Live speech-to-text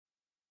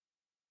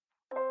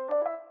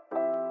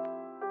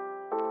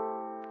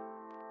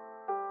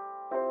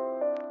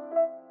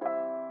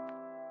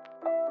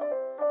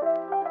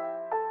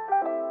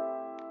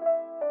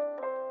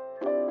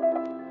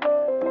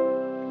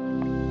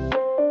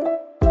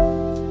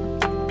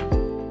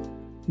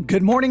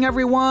Good morning,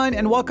 everyone,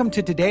 and welcome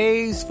to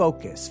today's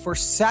Focus for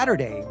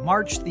Saturday,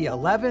 March the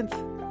 11th,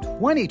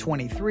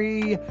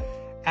 2023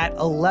 at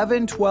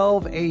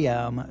 11:12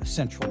 a.m.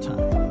 Central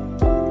Time.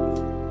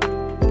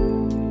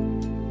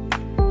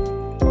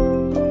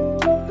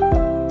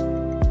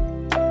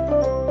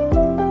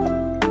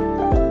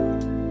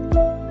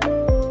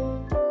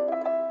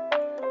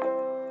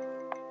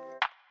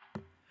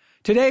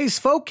 Today's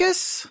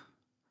focus,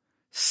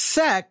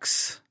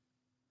 sex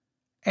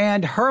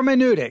and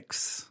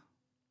hermeneutics.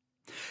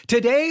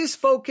 Today's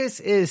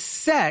focus is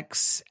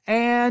sex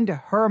and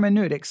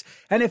hermeneutics.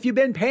 And if you've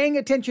been paying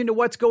attention to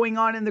what's going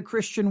on in the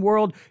Christian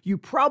world, you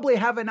probably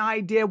have an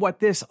idea what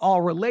this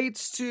all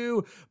relates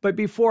to. But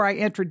before I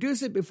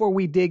introduce it, before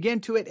we dig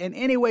into it in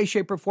any way,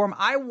 shape, or form,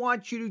 I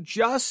want you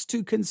just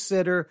to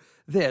consider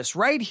this.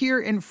 Right here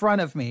in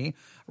front of me,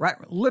 right,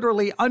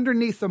 literally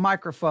underneath the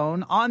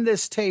microphone on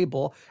this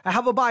table, I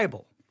have a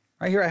Bible.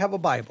 Right here, I have a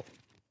Bible.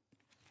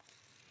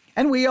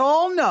 And we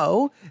all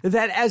know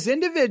that as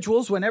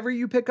individuals, whenever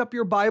you pick up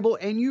your Bible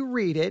and you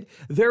read it,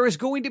 there is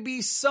going to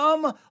be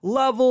some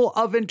level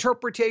of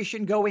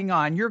interpretation going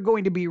on. You're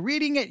going to be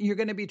reading it, and you're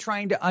going to be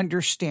trying to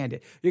understand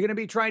it. You're going to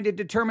be trying to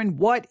determine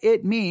what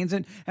it means.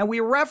 And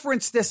we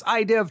reference this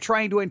idea of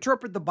trying to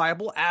interpret the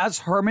Bible as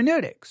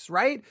hermeneutics,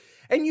 right?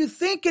 And you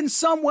think in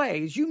some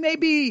ways, you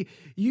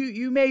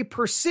may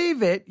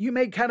perceive it, you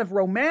may kind of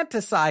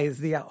romanticize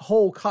the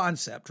whole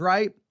concept,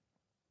 right?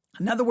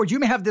 In other words, you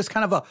may have this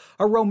kind of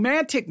a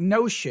romantic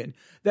notion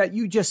that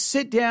you just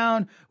sit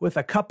down with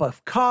a cup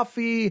of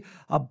coffee,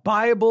 a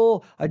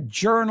Bible, a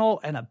journal,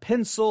 and a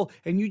pencil,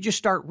 and you just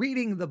start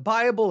reading the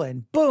Bible,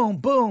 and boom,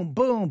 boom,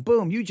 boom,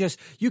 boom.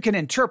 You can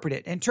interpret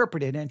it,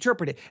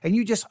 and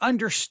you just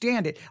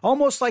understand it.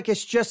 Almost like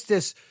it's just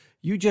this.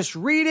 You just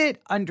read it,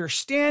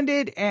 understand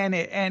it, and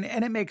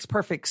it makes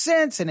perfect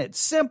sense, and it's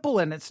simple,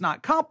 and it's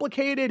not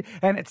complicated,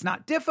 and it's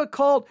not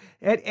difficult,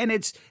 and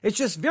it's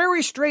just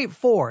very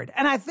straightforward.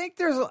 And I think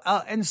there's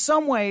in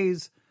some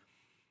ways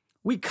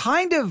we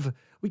kind of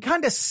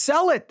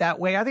sell it that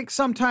way. I think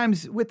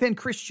sometimes within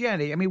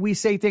Christianity, I mean, we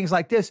say things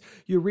like this: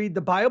 you read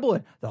the Bible,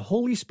 and the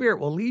Holy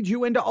Spirit will lead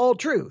you into all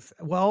truth.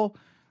 Well,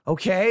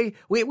 okay,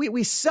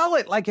 we sell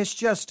it like it's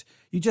just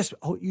you just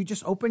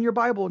open your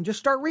Bible and just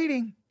start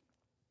reading.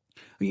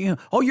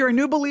 You're a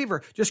new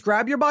believer. Just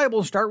grab your Bible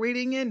and start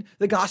reading in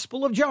the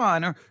Gospel of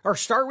John, or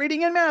start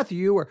reading in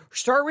Matthew, or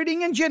start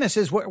reading in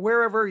Genesis,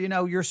 wherever,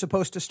 you're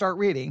supposed to start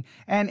reading.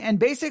 And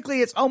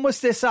basically it's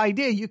almost this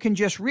idea. You can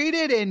just read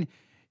it and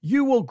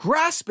you will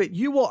grasp it.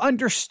 You will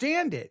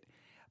understand it.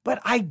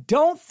 But I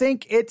don't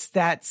think it's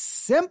that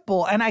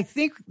simple. And I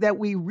think that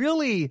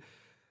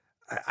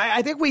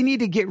I think we need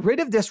to get rid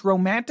of this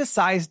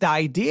romanticized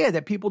idea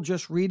that people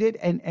just read it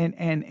and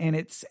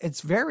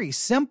it's very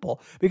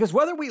simple. Because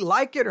whether we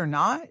like it or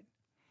not,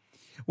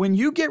 when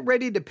you get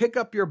ready to pick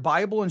up your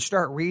Bible and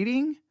start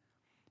reading,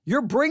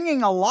 you're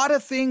bringing a lot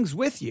of things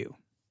with you.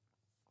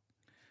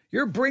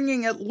 You're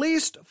bringing at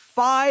least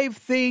 5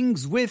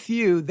 things with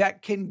you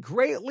that can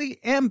greatly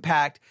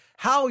impact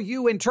how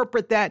you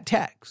interpret that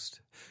text.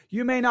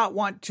 You may not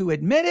want to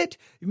admit it.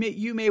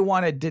 You may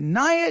want to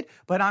deny it,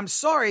 but I'm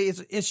sorry.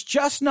 It's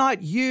just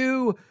not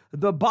you,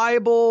 the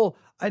Bible,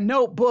 a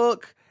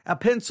notebook, a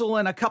pencil,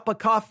 and a cup of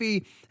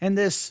coffee, and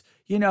this,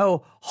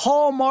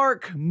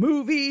 Hallmark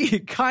movie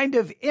kind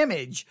of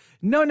image.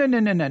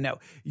 No.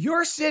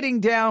 You're sitting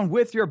down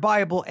with your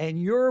Bible and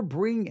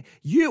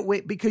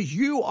because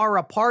you are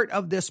a part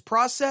of this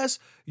process,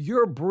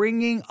 you're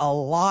bringing a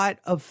lot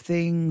of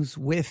things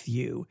with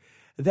you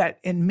that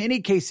in many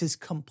cases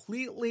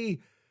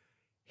completely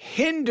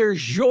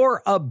hinders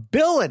your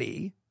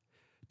ability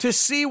to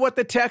see what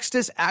the text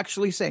is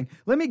actually saying.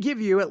 Let me give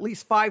you at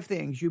least 5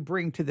 things you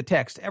bring to the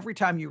text every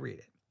time you read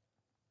it.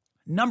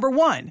 Number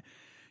 1,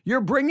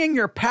 you're bringing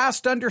your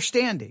past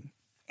understanding.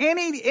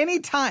 Any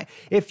time,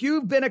 if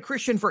you've been a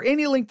Christian for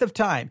any length of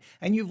time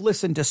and you've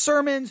listened to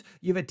sermons,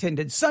 you've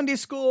attended Sunday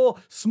school,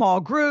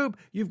 small group,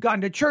 you've gone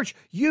to church,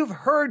 you've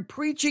heard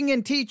preaching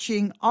and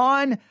teaching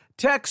on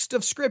text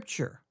of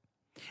Scripture.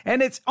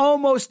 And it's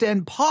almost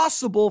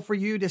impossible for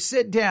you to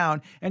sit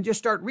down and just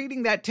start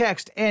reading that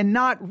text and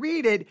not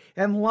read it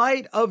in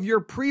light of your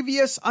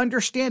previous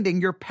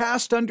understanding, your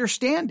past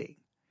understanding.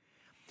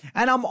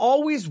 And I'm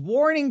always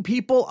warning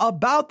people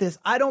about this.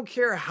 I don't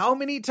care how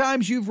many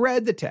times you've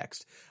read the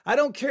text. I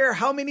don't care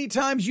how many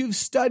times you've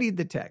studied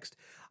the text.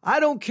 I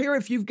don't care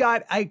if you've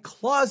got a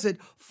closet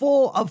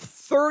full of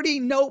 30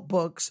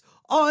 notebooks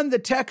on the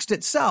text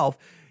itself.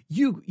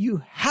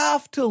 You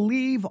have to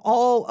leave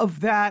all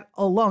of that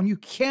alone. You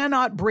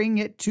cannot bring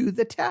it to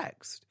the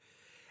text.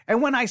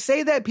 And when I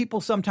say that,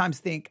 people sometimes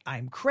think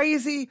I'm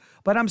crazy,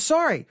 but I'm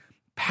sorry.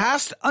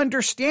 Past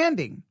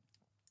understanding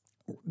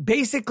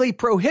basically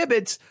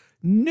prohibits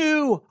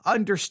new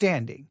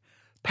understanding.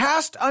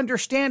 Past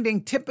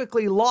understanding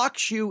typically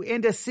locks you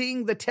into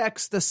seeing the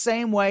text the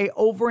same way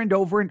over and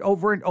over and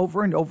over and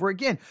over and over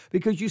again,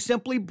 because you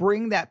simply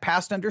bring that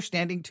past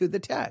understanding to the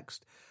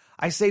text.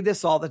 I say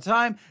this all the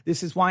time.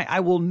 This is why I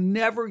will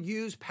never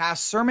use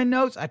past sermon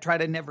notes. I try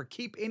to never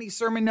keep any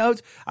sermon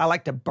notes. I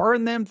like to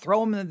burn them,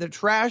 throw them in the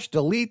trash,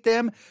 delete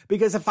them,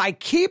 because if I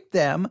keep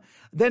them,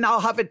 then I'll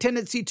have a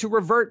tendency to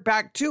revert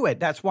back to it.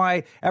 That's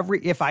why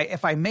if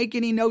I make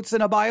any notes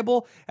in a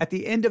Bible, at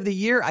the end of the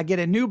year, I get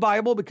a new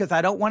Bible because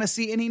I don't want to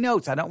see any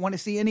notes. I don't want to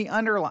see any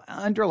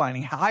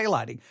underlining,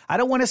 highlighting. I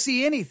don't want to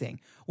see anything.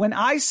 When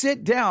I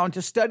sit down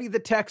to study the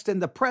text in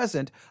the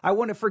present, I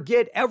want to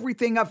forget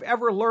everything I've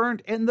ever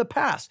learned in the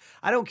past.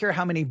 I don't care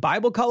how many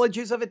Bible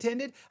colleges I've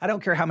attended. I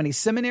don't care how many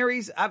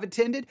seminaries I've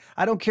attended.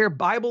 I don't care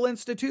Bible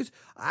institutes.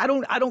 I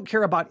don't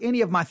care about any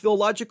of my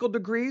theological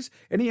degrees,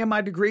 any of my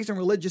degrees in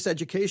religious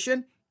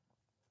education.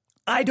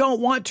 I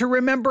don't want to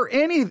remember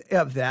any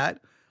of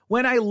that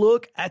when I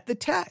look at the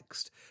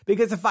text,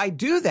 because if I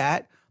do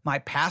that, my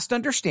past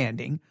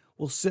understanding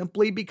will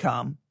simply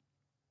become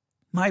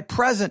my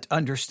present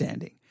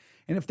understanding.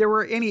 And if there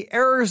were any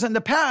errors in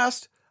the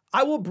past,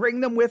 I will bring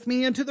them with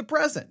me into the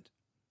present.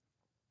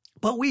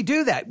 But we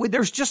do that.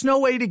 There's just no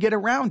way to get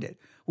around it.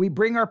 We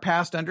bring our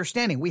past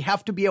understanding. We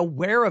have to be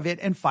aware of it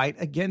and fight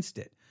against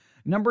it.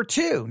 Number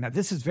two, now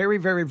this is very,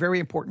 very, very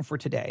important for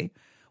today.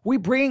 We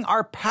bring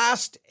our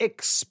past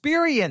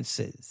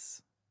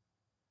experiences.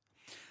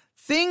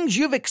 Things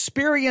you've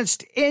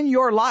experienced in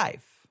your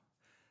life,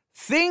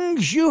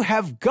 things you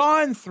have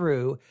gone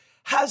through,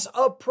 has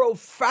a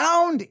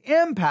profound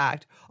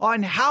impact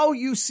on how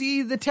you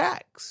see the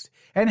text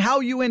and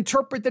how you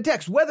interpret the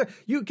text. Whether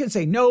you can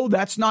say, no,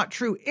 that's not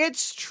true.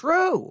 It's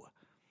true.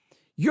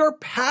 Your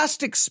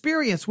past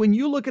experience, when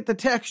you look at the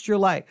text, you're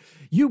like,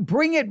 you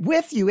bring it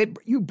with you.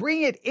 You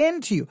bring it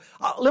into you.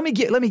 Let me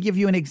give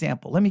you an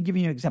example.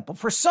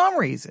 For some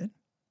reason,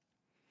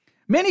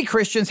 many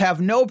Christians have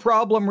no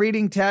problem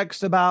reading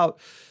text about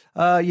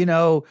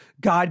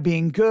God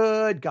being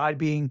good, God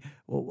being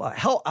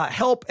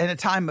help in a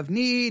time of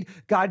need,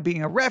 God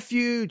being a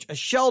refuge, a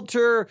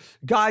shelter,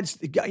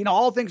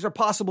 all things are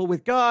possible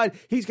with God.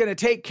 He's going to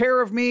take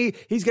care of me.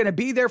 He's going to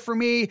be there for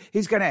me.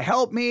 He's going to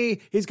help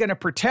me. He's going to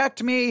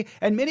protect me.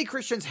 And many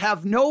Christians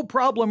have no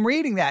problem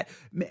reading that.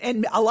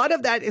 And a lot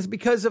of that is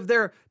because of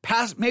their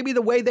past, maybe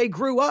the way they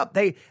grew up.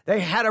 They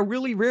had a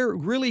really,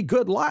 really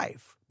good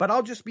life. But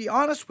I'll just be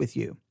honest with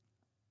you.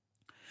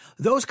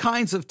 Those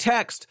kinds of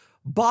texts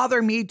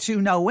bother me to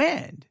no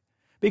end.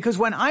 Because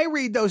when I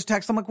read those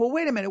texts, I'm like, well,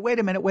 wait a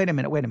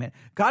minute.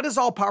 God is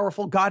all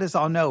powerful. God is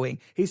all knowing.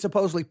 He's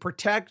supposedly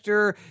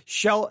protector,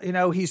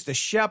 he's the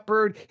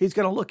shepherd. He's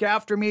going to look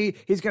after me.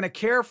 He's going to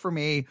care for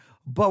me.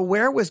 But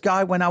where was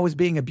God when I was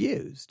being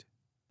abused?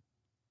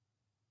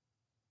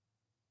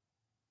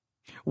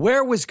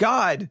 Where was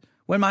God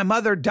when my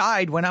mother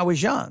died when I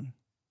was young?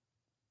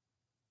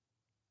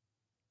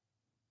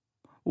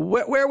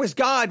 Where was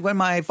God when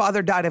my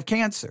father died of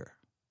cancer?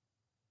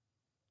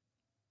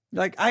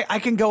 Like, I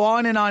can go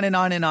on and on and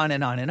on and on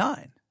and on and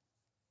on.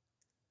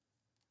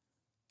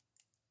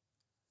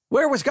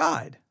 Where was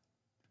God?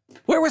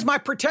 Where was my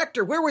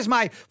protector? Where was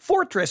my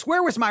fortress?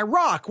 Where was my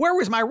rock? Where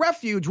was my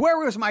refuge? Where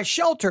was my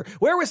shelter?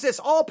 Where was this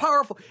all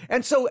powerful?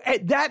 And so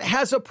that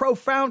has a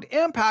profound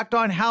impact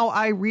on how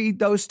I read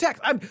those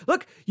texts.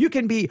 Look, you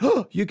can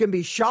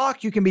be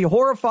shocked, you can be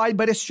horrified,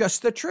 but it's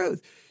just the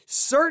truth.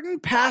 Certain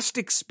past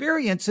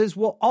experiences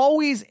will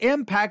always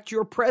impact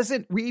your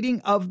present reading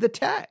of the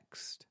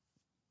text.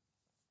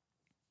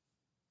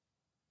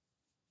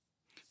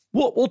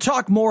 We'll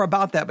talk more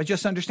about that, but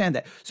just understand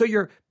that. So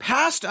your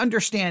past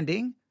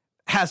understanding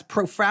has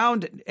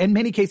profound, in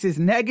many cases,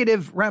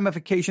 negative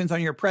ramifications on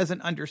your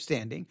present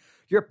understanding.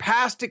 Your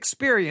past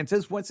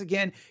experiences, once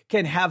again,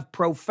 can have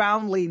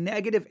profoundly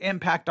negative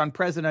impact on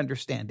present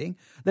understanding.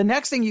 The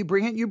next thing you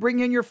bring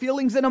in your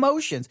feelings and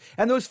emotions.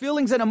 And those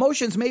feelings and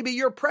emotions may be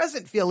your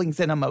present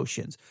feelings and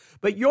emotions.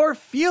 But your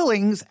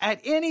feelings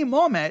at any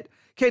moment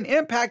can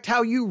impact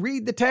how you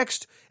read the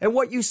text and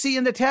what you see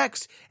in the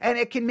text. And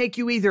it can make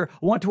you either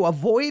want to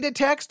avoid a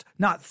text,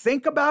 not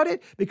think about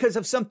it because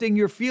of something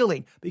you're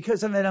feeling,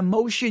 because of an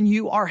emotion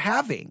you are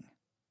having.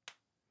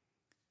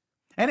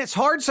 And it's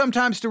hard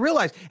sometimes to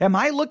realize, am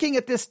I looking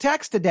at this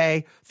text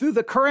today through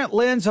the current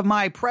lens of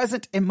my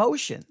present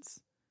emotions?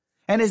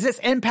 And is this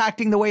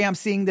impacting the way I'm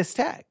seeing this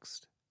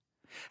text?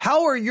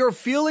 How are your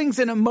feelings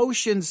and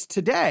emotions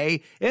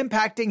today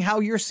impacting how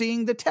you're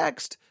seeing the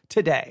text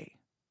today?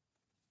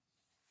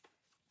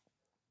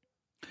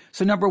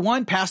 So number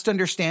one, past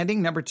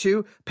understanding. Number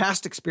two,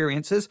 past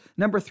experiences.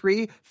 Number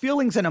three,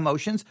 feelings and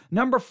emotions.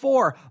 Number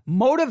four,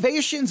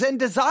 motivations and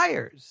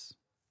desires.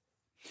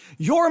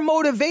 Your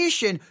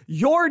motivation,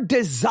 your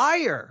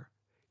desire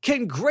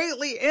can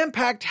greatly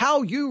impact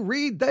how you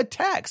read the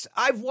text.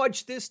 I've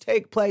watched this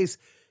take place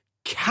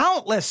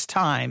countless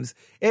times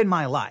in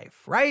my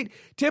life, right?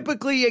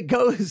 Typically it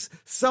goes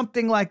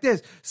something like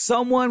this.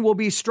 Someone will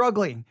be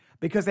struggling.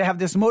 because they have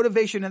this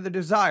motivation and the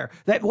desire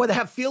that, well, they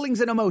have feelings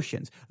and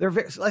emotions.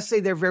 Let's say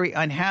they're very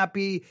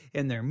unhappy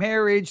in their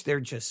marriage. They're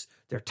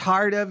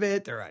tired of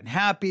it. They're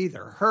unhappy.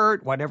 They're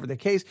hurt, whatever the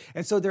case.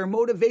 And so their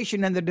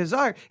motivation and the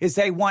desire is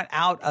they want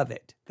out of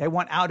it. They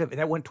want out of it.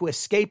 They want to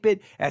escape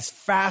it as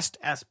fast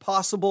as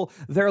possible.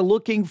 They're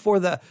looking for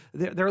the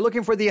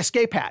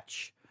escape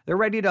hatch. They're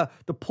ready to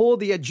pull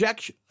the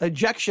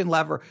ejection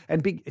lever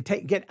and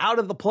get out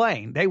of the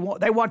plane. They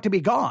want to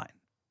be gone.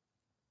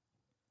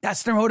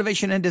 That's their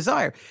motivation and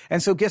desire.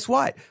 And so guess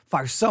what?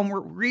 For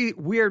some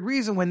weird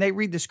reason, when they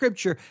read the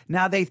scripture,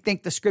 now they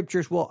think the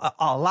scriptures will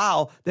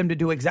allow them to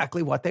do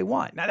exactly what they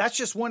want. Now, that's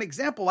just one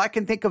example. I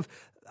could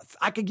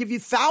give you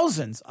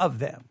thousands of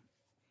them.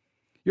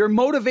 Your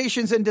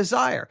motivations and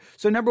desire.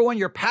 So number one,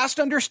 your past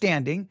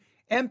understanding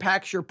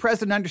impacts your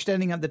present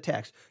understanding of the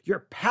text. Your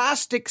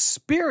past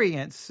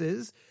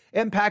experiences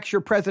impacts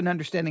your present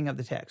understanding of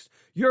the text.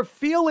 Your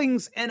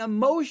feelings and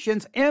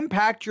emotions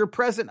impact your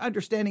present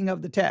understanding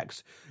of the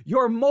text.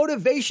 Your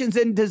motivations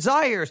and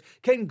desires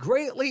can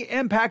greatly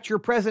impact your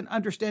present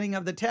understanding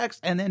of the text.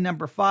 And then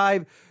number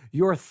 5,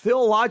 your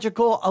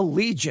theological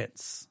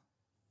allegiance.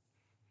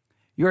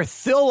 Your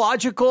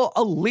theological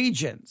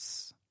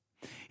allegiance.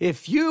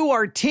 If you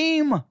are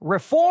team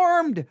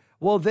Reformed,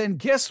 well, then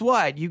guess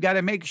what? You got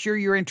to make sure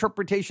your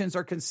interpretations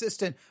are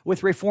consistent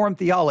with Reformed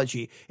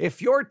theology.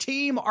 If your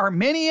team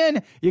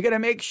Arminian, you got to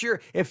make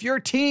sure. If your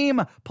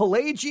team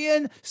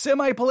Pelagian,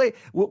 semi-Pelagian,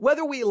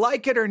 whether we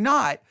like it or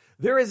not,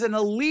 there is an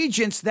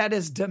allegiance that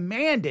is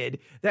demanded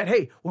that,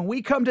 hey, when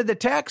we come to the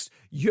text,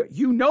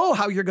 you know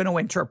how you're going to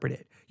interpret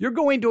it. You're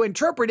going to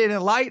interpret it in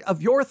light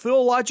of your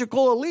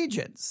theological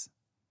allegiance.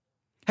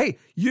 Hey,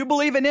 you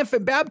believe in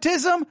infant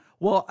baptism?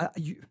 Well,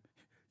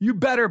 you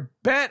better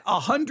bet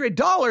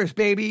 $100,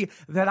 baby,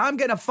 that I'm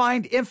going to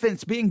find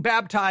infants being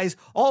baptized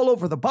all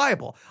over the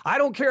Bible. I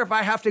don't care if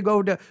I have to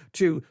go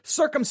to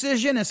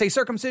circumcision and say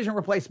circumcision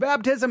replaced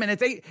baptism.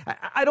 And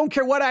I don't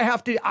care what I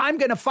have to. I'm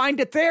going to find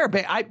it there.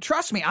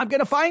 Trust me, I'm going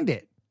to find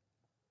it.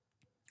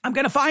 I'm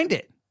going to find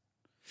it.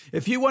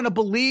 If you want to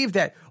believe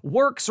that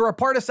works are a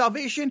part of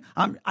salvation,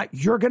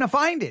 you're going to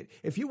find it.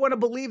 If you want to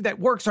believe that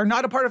works are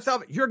not a part of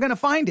salvation, you're going to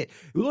find it.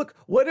 Look,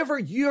 whatever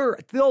your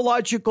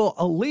theological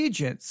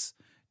allegiance,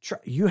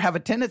 you have a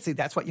tendency,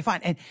 that's what you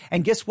find.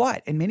 And guess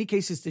what? In many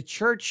cases, the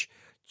church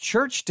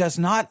does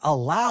not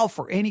allow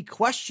for any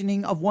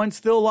questioning of one's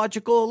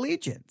theological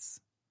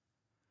allegiance.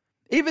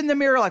 Even the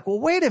mere like, well,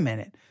 wait a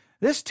minute.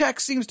 This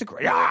text seems to,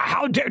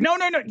 how dare, no,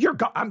 you're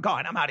gone. I'm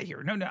gone. I'm out of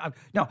here. No,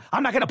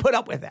 I'm not going to put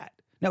up with that.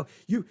 No,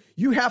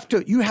 you have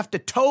to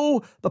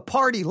toe the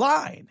party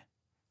line.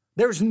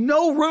 There's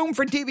no room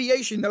for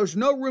deviation. There's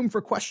no room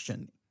for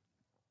question.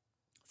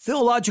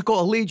 Theological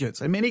allegiance.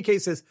 In many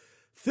cases,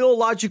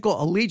 theological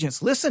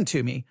allegiance. Listen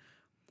to me.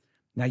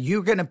 Now,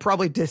 you're going to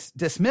probably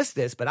dismiss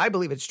this, but I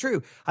believe it's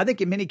true. I think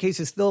in many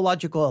cases,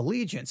 theological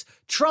allegiance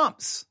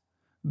trumps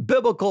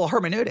biblical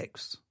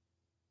hermeneutics.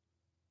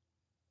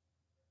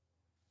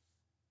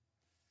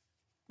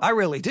 I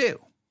really do.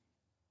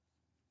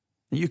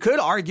 You could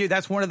argue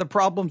that's one of the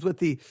problems with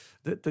the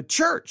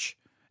church,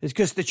 is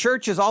because the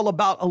church is all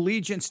about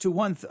allegiance to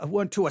one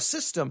to a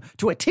system,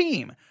 to a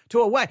team, to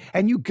a way,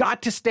 and you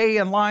got to stay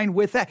in line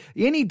with that.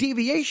 Any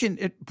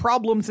deviation,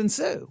 problems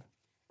ensue.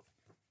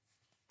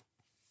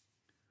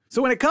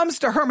 So when it comes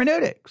to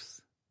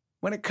hermeneutics,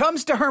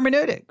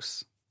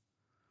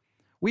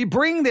 we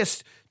bring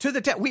this to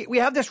the text. We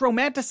have this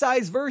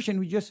romanticized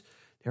version.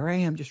 There I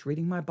am, just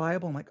reading my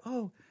Bible. I'm like,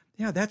 oh.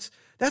 Yeah,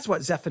 that's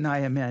what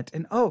Zephaniah meant.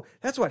 And oh,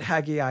 that's what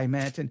Haggai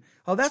meant. And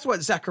oh, that's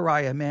what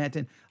Zechariah meant.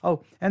 And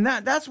oh, and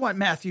that's what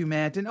Matthew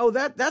meant. And oh,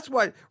 that's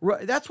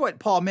what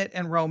Paul meant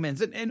in Romans.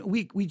 And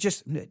we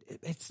just,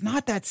 it's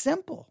not that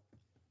simple.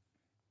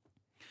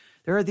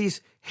 There are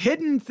these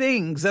hidden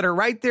things that are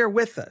right there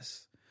with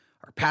us.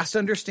 Our past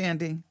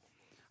understanding,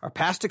 our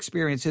past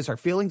experiences, our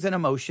feelings and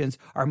emotions,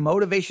 our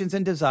motivations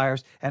and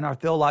desires, and our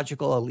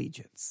theological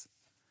allegiance.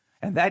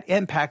 And that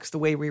impacts the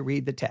way we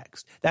read the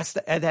text.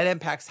 That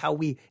impacts how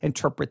we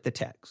interpret the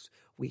text.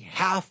 We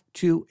have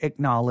to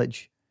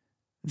acknowledge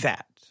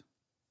that.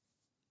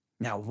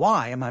 Now,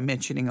 why am I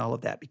mentioning all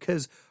of that?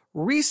 Because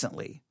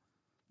recently,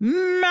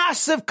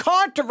 massive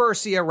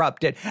controversy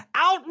erupted.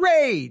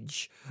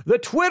 Outrage. The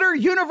Twitter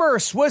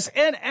universe was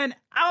in an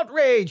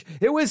outrage.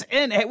 It was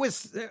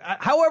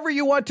however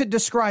you want to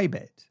describe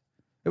it.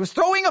 It was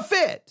throwing a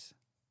fit.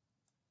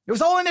 It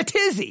was all in a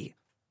tizzy.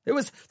 It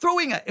was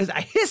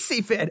a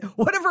hissy fit,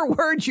 whatever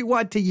words you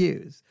want to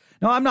use.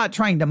 Now, I'm not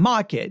trying to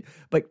mock it,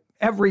 but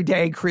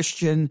everyday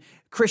Christians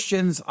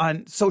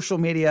on social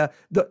media,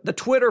 the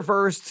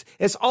Twitterverse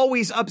is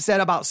always upset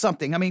about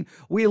something. I mean,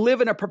 we live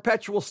in a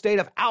perpetual state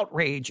of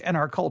outrage in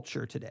our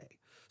culture today.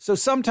 So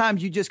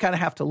sometimes you just kind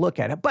of have to look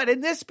at it. But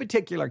in this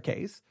particular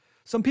case,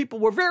 some people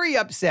were very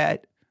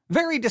upset,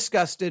 very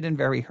disgusted, and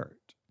very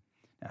hurt.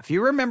 Now, if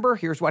you remember,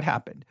 here's what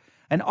happened.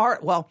 An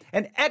article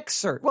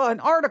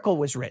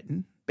was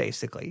written,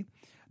 basically,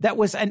 that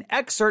was an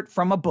excerpt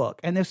from a book.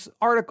 And this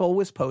article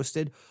was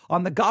posted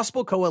on the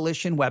Gospel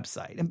Coalition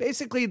website. And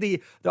basically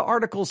the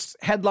article's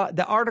headline,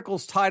 the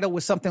article's title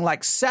was something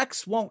like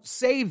 "Sex Won't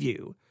Save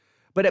You,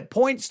 but it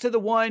points to the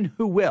one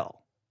who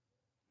will."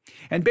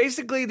 And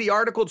basically the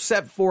article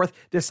set forth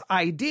this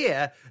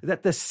idea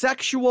that the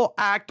sexual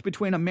act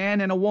between a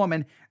man and a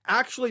woman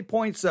actually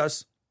points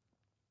us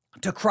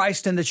to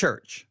Christ and the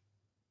church.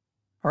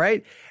 All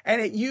right.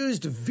 And it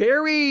used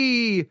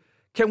very,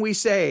 can we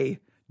say,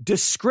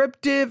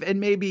 descriptive and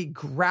maybe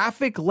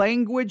graphic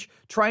language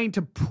trying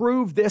to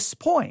prove this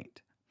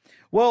point.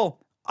 Well,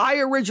 I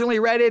originally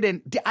read it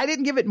and I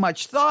didn't give it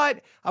much thought.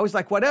 I was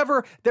like,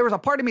 whatever. There was a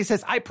part of me that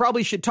says I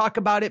probably should talk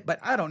about it, but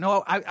I don't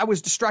know. I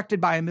was distracted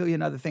by a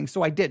million other things,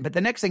 so I didn't. But the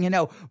next thing you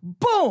know,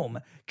 boom,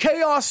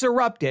 chaos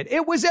erupted.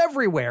 It was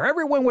everywhere.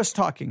 Everyone was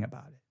talking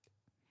about it.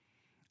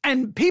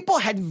 And people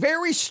had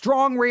very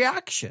strong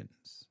reactions.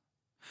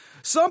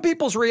 Some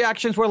people's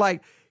reactions were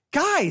like,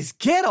 guys,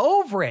 get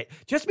over it.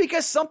 Just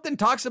because something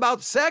talks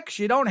about sex,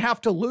 you don't have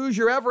to lose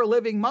your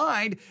ever-living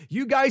mind.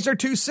 You guys are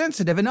too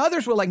sensitive. And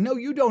others were like, no,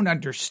 you don't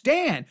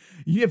understand.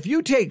 If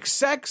you take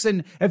sex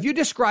and if you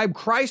describe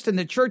Christ and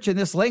the church in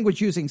this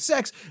language using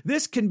sex,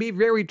 this can be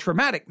very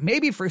traumatic,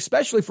 maybe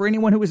especially for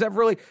anyone who was ever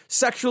really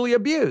sexually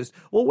abused.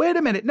 Well, wait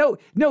a minute. No,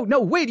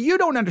 wait, you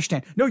don't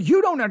understand. No,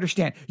 you don't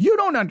understand. You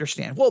don't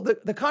understand. Well,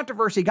 the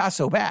controversy got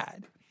so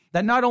bad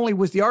that not only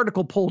was the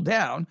article pulled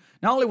down,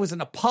 not only was an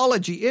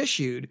apology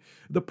issued,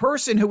 the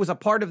person who was a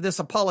part of this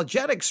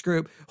apologetics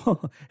group,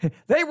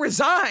 they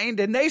resigned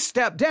and they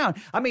stepped down.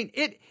 I mean,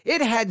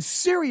 it had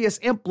serious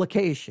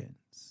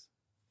implications.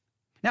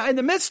 Now, in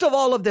the midst of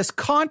all of this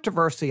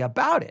controversy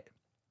about it,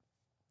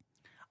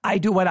 I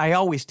do what I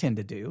always tend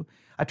to do.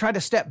 I try to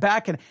step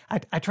back and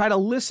I try to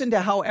listen to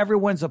how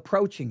everyone's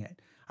approaching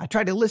it. I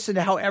try to listen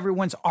to how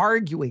everyone's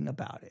arguing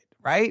about it,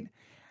 right?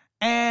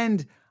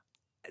 And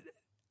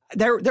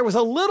there was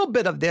a little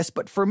bit of this,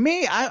 but for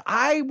me,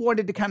 I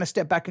wanted to kind of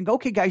step back and go,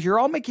 okay, guys, you're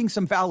all making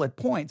some valid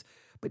points,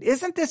 but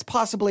isn't this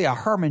possibly a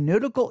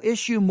hermeneutical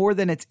issue more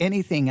than it's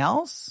anything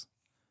else?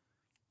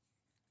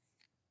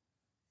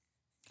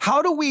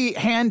 How do we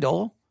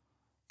handle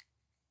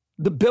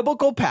the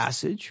biblical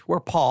passage where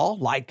Paul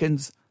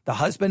likens the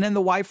husband and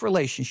the wife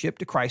relationship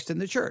to Christ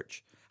and the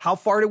church? How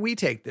far do we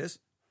take this?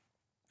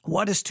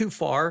 What is too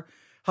far?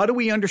 How do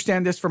we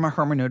understand this from a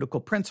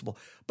hermeneutical principle?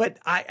 But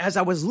as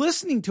I was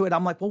listening to it,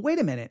 I'm like, well, wait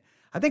a minute.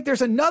 I think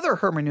there's another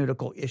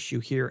hermeneutical issue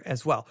here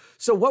as well.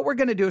 So what we're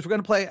going to do is we're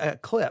going to play a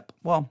clip.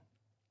 Well,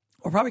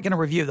 we're probably going to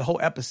review the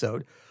whole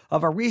episode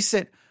of a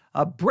recent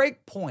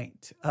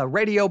Breakpoint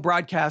radio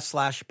broadcast /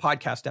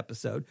 podcast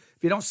episode.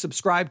 If you don't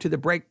subscribe to the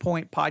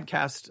Breakpoint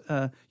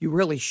podcast, you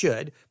really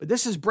should. But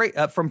this is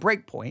from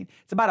Breakpoint.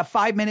 It's about a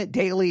 5-minute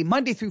daily,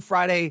 Monday through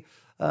Friday,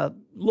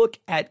 look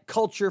at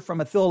culture from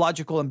a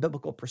theological and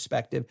biblical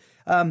perspective.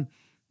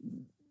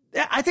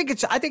 I think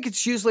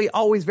it's usually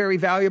always very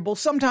valuable.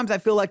 Sometimes I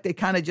feel like they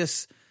kind of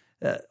just,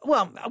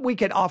 we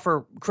could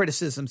offer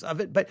criticisms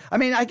of it, but I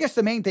mean, I guess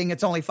the main thing,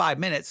 it's only 5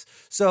 minutes.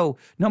 So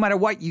no matter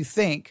what you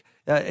think,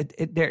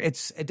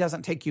 it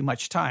doesn't take you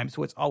much time.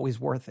 So it's always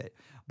worth it.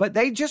 But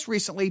they just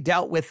recently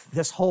dealt with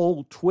this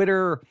whole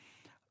Twitter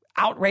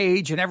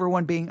outrage and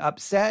everyone being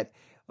upset.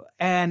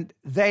 And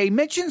they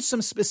mentioned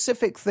some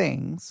specific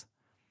things.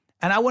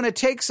 And I want to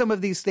take some of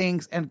these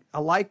things and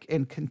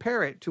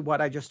compare it to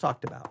what I just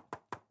talked about.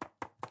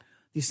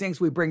 These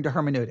things we bring to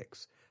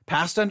hermeneutics: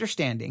 past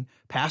understanding,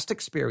 past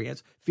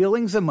experience,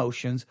 feelings,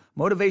 emotions,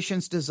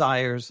 motivations,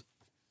 desires,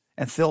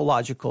 and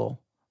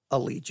theological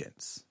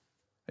allegiance.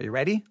 Are you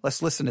ready?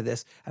 Let's listen to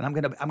this. And I'm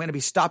going to be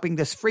stopping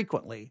this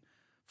frequently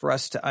for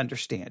us to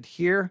understand.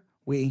 Here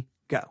we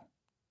go.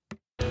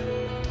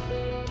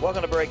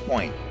 Welcome to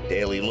Breakpoint,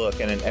 daily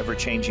look at an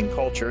ever-changing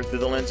culture through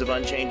the lens of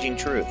unchanging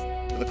truth.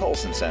 For the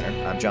Colson Center,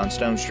 I'm John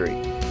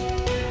Stonestreet.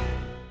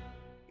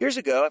 Years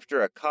ago,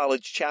 after a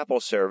college chapel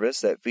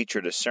service that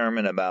featured a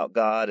sermon about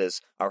God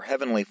as our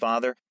Heavenly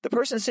Father, the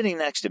person sitting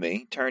next to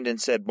me turned and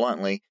said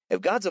bluntly,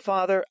 "If God's a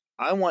father,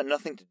 I want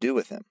nothing to do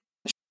with him."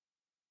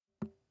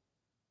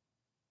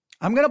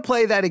 I'm going to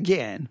play that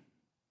again.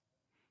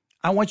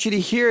 I want you to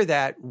hear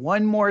that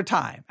one more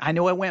time. I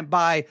know it went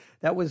by.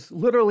 That was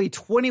literally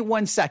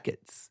 21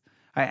 seconds.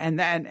 And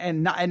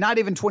not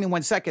even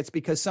 21 seconds,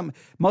 because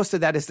most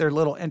of that is their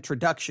little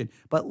introduction.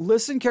 But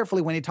listen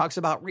carefully when he talks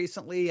about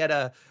recently at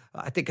a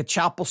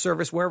chapel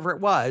service, wherever it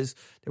was,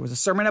 there was a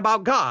sermon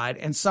about God,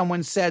 and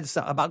someone said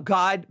about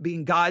God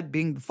being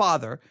the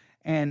Father,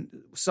 and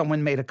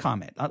someone made a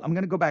comment. I'm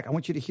going to go back. I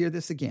want you to hear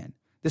this again.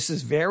 This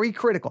is very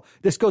critical.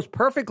 This goes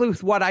perfectly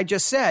with what I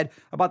just said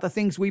about the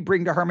things we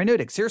bring to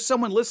hermeneutics. Here's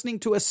someone listening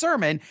to a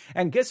sermon,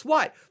 and guess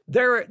what?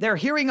 They're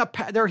hearing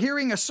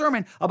a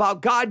sermon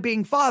about God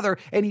being Father,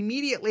 and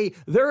immediately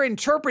they're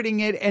interpreting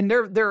it, and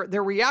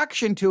their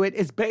reaction to it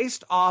is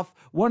based off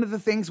one of the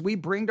things we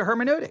bring to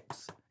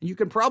hermeneutics. You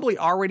can probably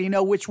already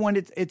know which one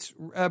it's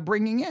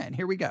bringing in.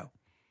 Here we go.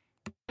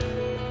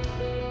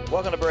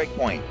 Welcome to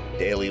Breakpoint,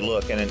 daily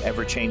look at an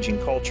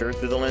ever-changing culture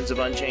through the lens of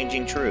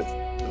unchanging truth.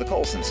 For the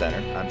Colson Center,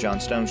 I'm John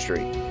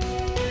Stonestreet.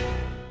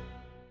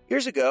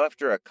 Years ago,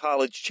 after a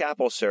college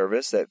chapel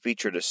service that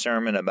featured a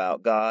sermon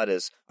about God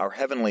as our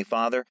Heavenly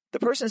Father, the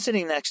person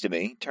sitting next to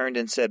me turned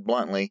and said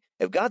bluntly,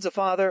 "If God's a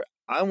father,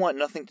 I want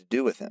nothing to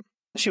do with him."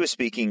 She was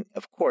speaking,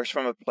 of course,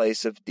 from a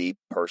place of deep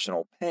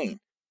personal pain.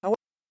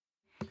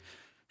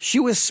 She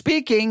was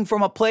speaking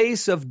from a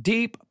place of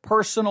deep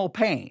personal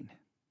pain.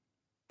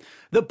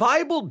 The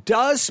Bible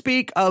does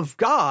speak of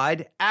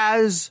God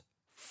as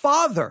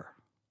Father.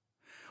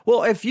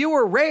 Well, if you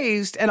were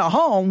raised in a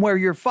home where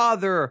your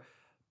father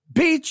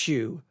beat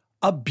you,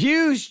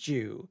 abused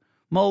you,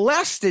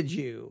 molested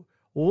you,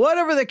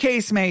 whatever the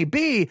case may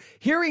be,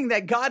 hearing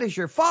that God is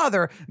your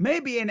father may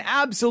be an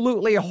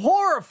absolutely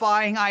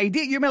horrifying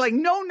idea. You may be like,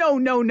 no.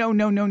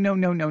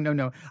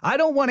 I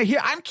don't want to hear.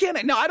 I'm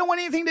kidding. No, I don't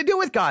want anything to do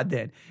with God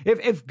then.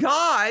 If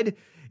God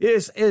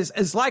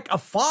is like a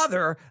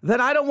father, then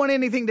I don't want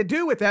anything to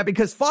do with that,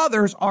 because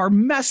fathers are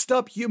messed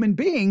up human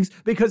beings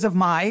because of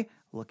my,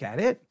 look at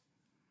it,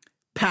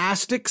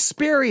 past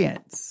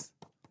experience.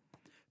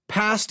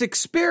 Past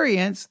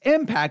experience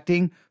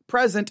impacting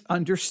present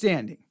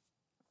understanding.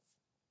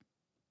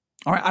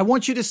 All right, I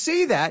want you to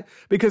see that,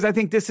 because I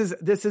think this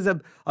is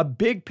a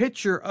big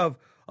picture of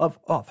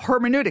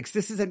hermeneutics.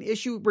 This is an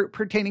issue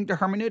pertaining to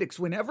hermeneutics.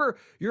 Whenever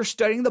you're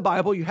studying the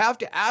Bible, you have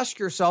to ask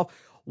yourself,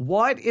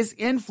 what is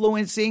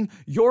influencing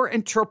your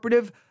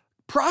interpretive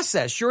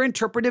process, your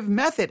interpretive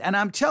method? And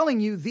I'm telling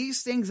you,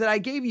 these things that I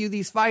gave you,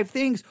 these 5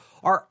 things,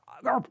 are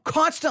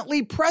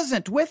constantly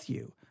present with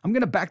you. I'm going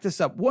to back this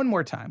up one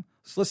more time.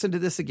 Let's listen to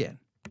this again.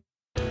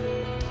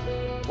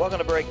 Welcome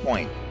to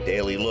Breakpoint,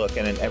 daily look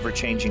at an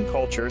ever-changing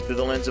culture through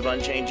the lens of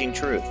unchanging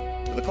truth.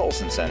 For the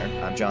Colson Center,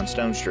 I'm John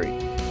Stonestreet.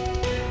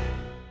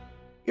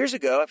 Years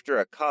ago, after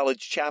a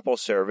college chapel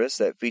service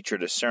that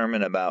featured a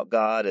sermon about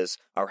God as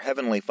our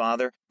Heavenly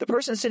Father, the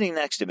person sitting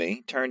next to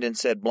me turned and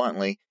said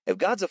bluntly, "If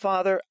God's a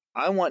father,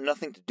 I want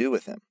nothing to do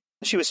with him."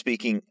 She was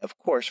speaking, of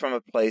course, from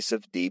a place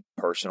of deep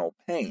personal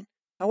pain.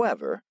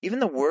 However, even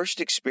the worst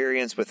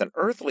experience with an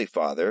earthly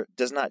father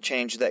does not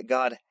change that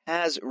God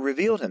has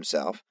revealed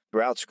himself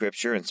throughout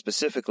Scripture, and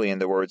specifically in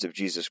the words of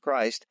Jesus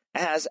Christ,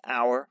 as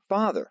our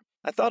Father.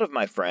 I thought of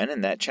my friend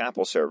in that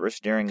chapel service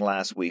during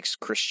last week's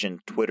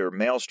Christian Twitter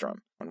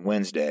maelstrom. On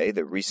Wednesday,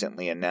 the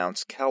recently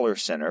announced Keller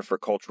Center for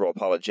Cultural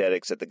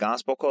Apologetics at the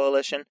Gospel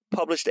Coalition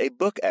published a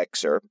book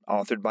excerpt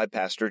authored by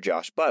Pastor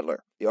Josh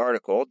Butler. The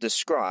article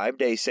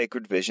described a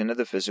sacred vision of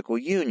the physical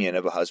union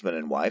of a husband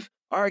and wife,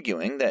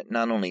 arguing that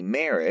not only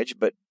marriage,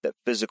 but that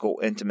physical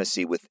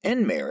intimacy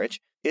within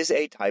marriage is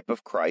a type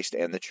of Christ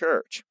and the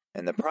church.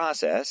 In the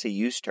process, he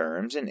used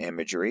terms and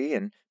imagery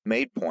and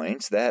made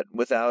points that,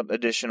 without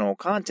additional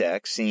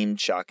context, seemed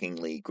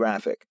shockingly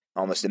graphic.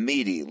 Almost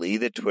immediately,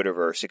 the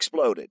Twitterverse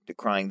exploded,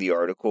 decrying the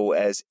article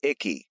as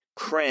icky,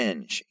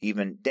 cringe,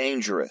 even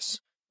dangerous.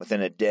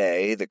 Within a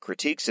day, the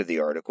critiques of the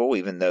article,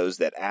 even those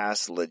that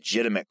asked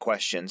legitimate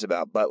questions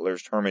about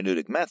Butler's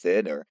hermeneutic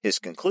method or his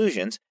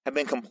conclusions, have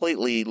been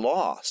completely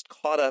lost,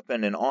 caught up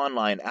in an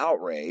online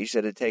outrage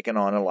that had taken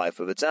on a life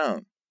of its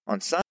own.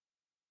 On Sunday,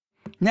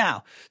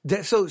 Now,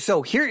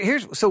 so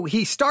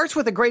he starts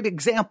with a great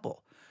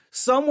example.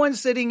 Someone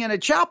sitting in a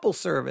chapel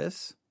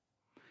service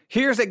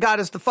hears that God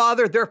is the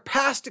Father. Their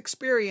past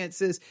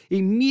experiences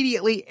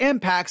immediately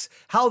impacts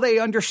how they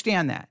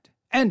understand that.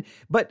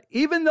 But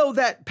even though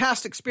that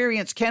past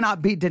experience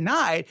cannot be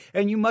denied,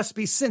 and you must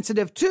be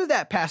sensitive to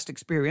that past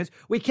experience,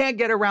 we can't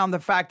get around the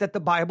fact that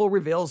the Bible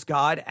reveals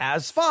God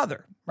as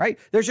Father, right?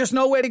 There's just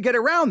no way to get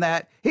around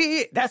that.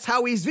 That's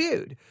how he's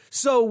viewed.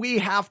 So we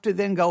have to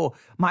then go,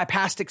 my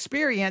past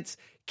experience,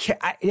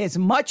 as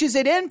much as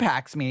it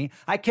impacts me,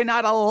 I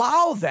cannot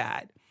allow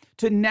that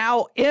to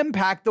now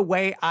impact the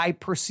way I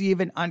perceive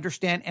and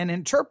understand and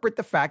interpret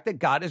the fact that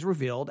God is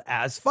revealed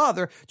as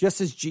Father,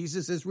 just as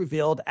Jesus is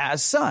revealed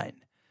as Son.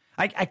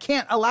 I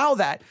can't allow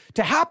that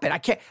to happen. I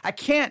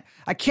can't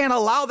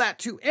allow that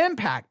to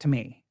impact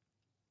me.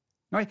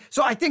 All right.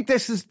 So I think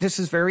this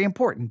is very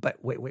important. But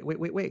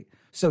wait.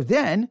 So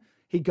then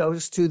he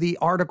goes to the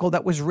article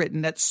that was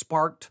written that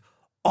sparked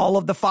all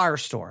of the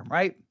firestorm,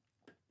 right?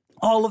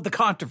 All of the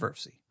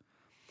controversy.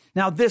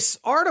 Now, this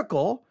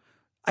article,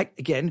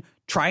 again,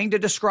 trying to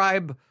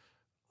describe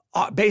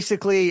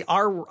basically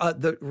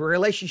the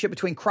relationship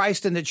between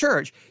Christ and the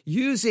church,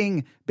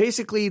 using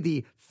basically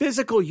the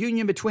physical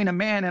union between a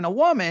man and a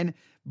woman,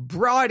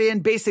 brought in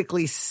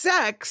basically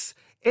sex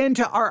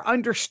into our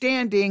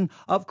understanding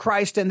of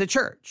Christ and the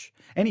church.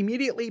 And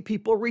immediately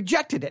people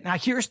rejected it. Now,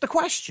 here's the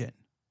question.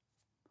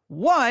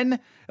 One,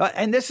 I'll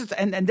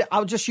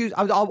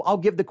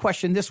give the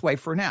question this way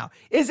for now.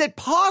 Is it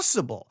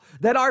possible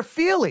that our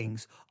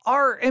feelings,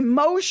 our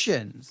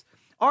emotions,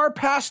 our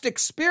past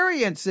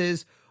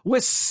experiences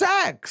with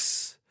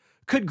sex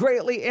could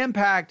greatly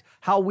impact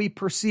how we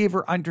perceive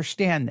or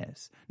understand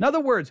this? In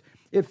other words,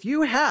 if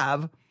you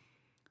have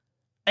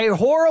a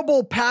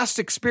horrible past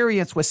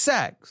experience with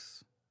sex,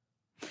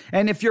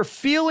 and if your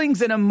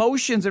feelings and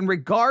emotions in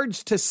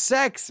regards to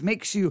sex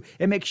makes you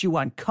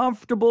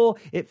uncomfortable,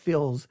 it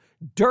feels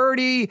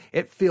dirty,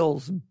 it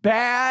feels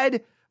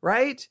bad,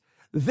 right?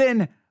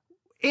 Then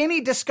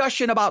any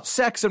discussion about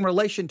sex in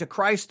relation to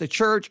Christ, the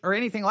church, or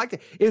anything like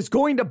that is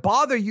going to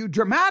bother you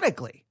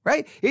dramatically,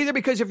 right? Either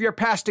because of your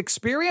past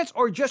experience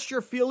or just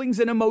your feelings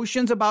and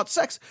emotions about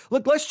sex.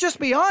 Look, let's just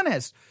be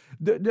honest.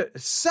 The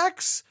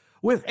sex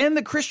within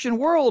the Christian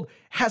world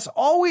has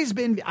always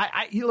been,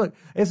 you look,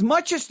 as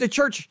much as the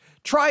church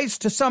tries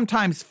to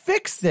sometimes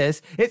fix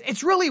this,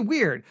 it's really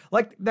weird.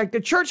 Like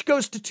the church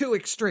goes to two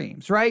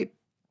extremes, right?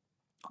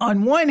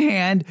 On one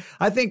hand,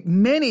 I think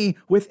many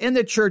within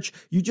the church,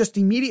 you just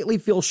immediately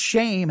feel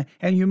shame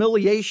and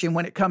humiliation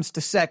when it comes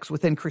to sex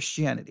within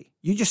Christianity.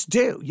 You just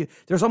do.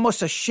 There's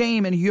almost a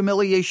shame and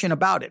humiliation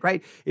about it,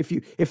 right? If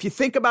you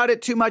think about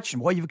it too much,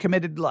 well, you've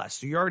committed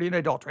lust. So you're already an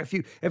adulterer.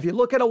 If you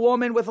look at a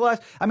woman with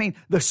lust, I mean,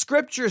 the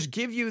scriptures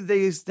give you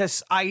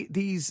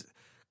these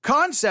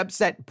concepts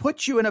that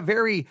put you in a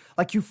very,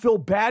 like, you feel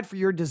bad for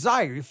your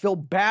desire. You feel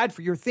bad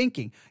for your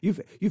thinking.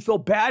 You feel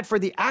bad for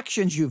the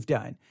actions you've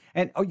done.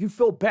 Or you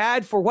feel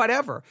bad for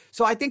whatever.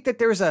 So I think that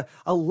there's a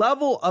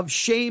level of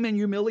shame and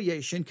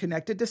humiliation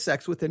connected to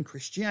sex within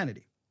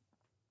Christianity.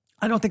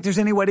 I don't think there's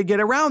any way to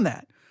get around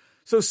that.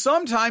 So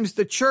sometimes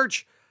the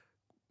church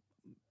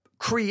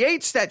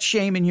creates that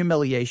shame and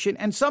humiliation.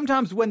 And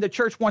sometimes when the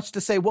church wants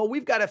to say, well,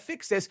 we've got to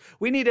fix this,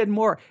 we need a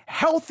more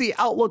healthy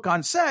outlook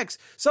on sex,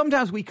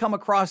 sometimes we come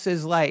across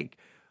as like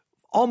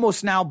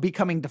almost now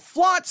becoming to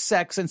flaunt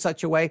sex in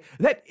such a way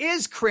that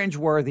is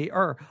cringeworthy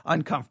or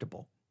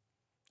uncomfortable.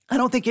 I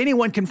don't think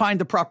anyone can find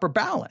the proper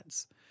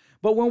balance.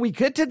 But when we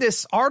get to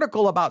this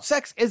article about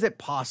sex, is it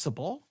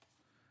possible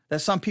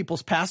that some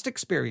people's past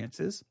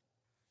experiences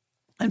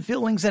and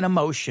feelings and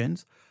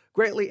emotions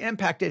greatly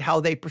impacted how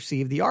they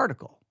perceive the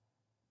article?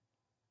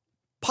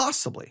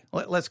 Possibly.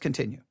 Let's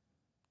continue.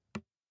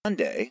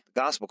 Monday, the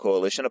Gospel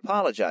Coalition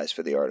apologized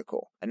for the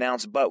article,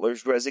 announced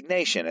Butler's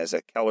resignation as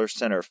a Keller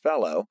Center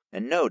Fellow,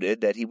 and noted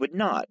that he would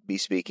not be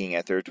speaking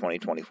at their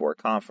 2024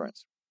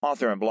 conference.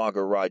 Author and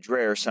blogger Rod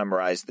Dreher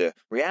summarized the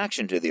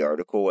reaction to the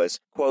article as,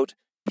 quote,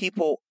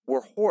 people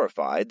were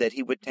horrified that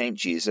he would taint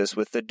Jesus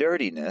with the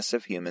dirtiness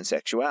of human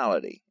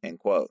sexuality, end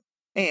quote.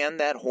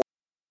 And that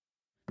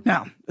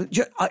Now,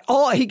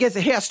 he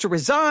has to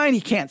resign.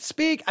 He can't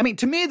speak. I mean,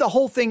 to me, the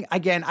whole thing,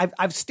 again,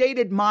 I've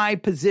stated my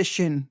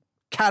position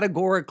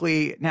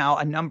categorically now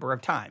a number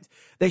of times.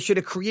 They should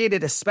have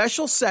created a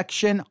special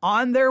section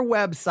on their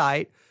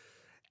website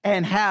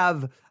and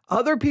have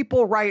other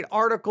people write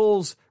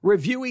articles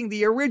reviewing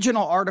the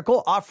original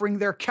article, offering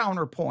their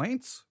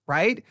counterpoints,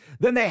 right?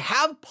 Then they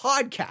have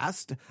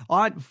podcasts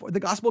on the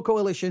Gospel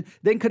Coalition,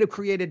 then could have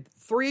created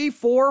 3,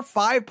 4,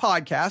 5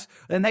 podcasts,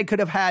 and they could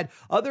have had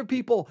other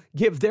people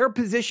give their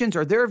positions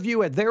or their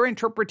view and their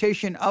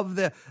interpretation of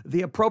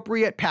the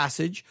appropriate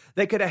passage.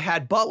 They could have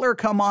had Butler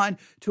come on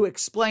to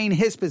explain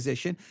his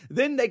position.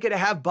 Then they could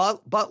have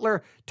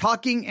Butler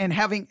talking and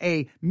having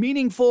a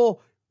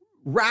meaningful,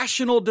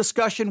 rational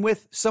discussion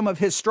with some of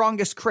his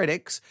strongest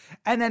critics,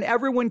 and then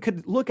everyone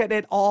could look at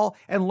it all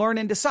and learn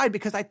and decide,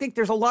 because I think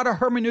there's a lot of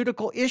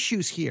hermeneutical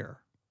issues here,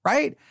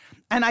 right?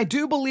 And I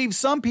do believe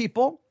some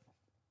people,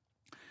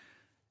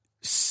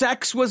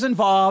 sex was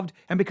involved,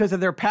 and because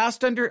of their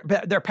past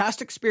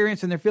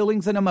experience and their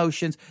feelings and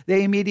emotions,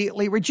 they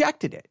immediately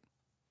rejected it.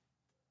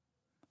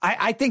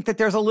 I think that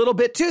there's a little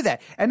bit to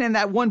that. And then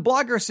that one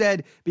blogger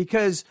said,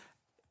 because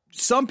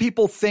some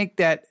people think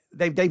that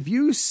they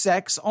view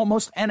sex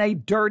almost in a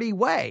dirty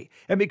way.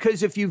 And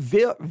because if you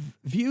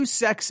view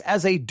sex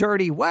as a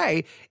dirty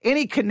way,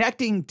 any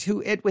connecting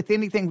to it with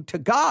anything to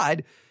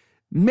God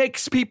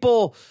makes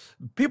people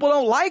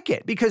don't like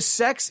it, because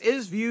sex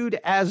is viewed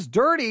as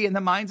dirty in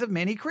the minds of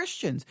many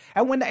Christians.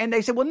 And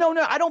they say, well, no,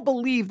 I don't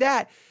believe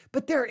that.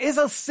 But there is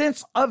a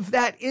sense of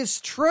that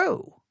is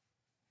true.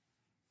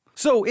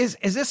 So is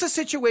this a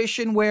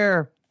situation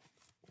where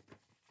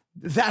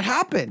that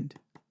happened?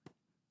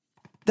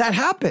 That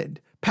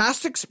happened.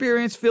 Past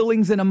experience,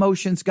 feelings, and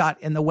emotions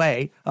got in the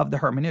way of the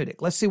hermeneutic.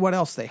 Let's see what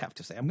else they have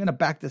to say. I'm going to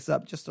back this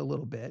up just a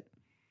little bit.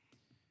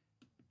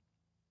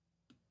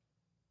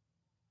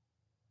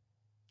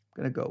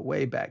 I'm going to go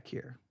way back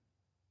here.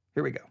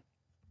 Here we go.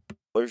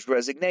 Butler's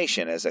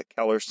resignation as a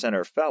Keller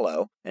Center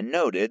Fellow, and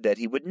noted that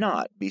he would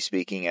not be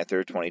speaking at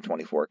their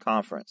 2024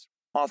 conference.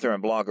 Author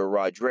and blogger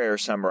Rod Dreher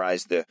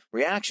summarized the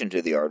reaction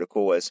to the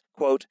article as,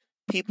 quote,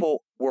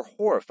 people were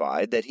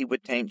horrified that he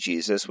would taint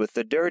Jesus with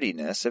the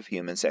dirtiness of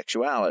human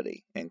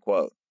sexuality, end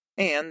quote.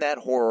 And that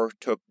horror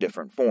took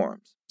different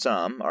forms.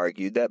 Some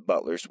argued that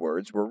Butler's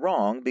words were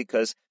wrong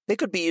because they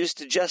could be used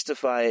to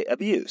justify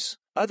abuse.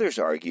 Others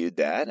argued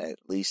that, at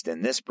least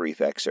in this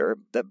brief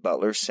excerpt, that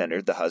Butler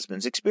centered the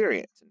husband's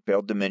experience and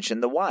failed to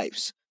mention the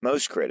wife's.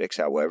 Most critics,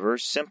 however,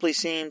 simply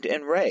seemed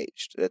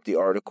enraged that the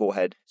article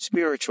had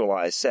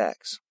spiritualized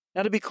sex.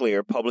 Now, to be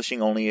clear,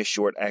 publishing only a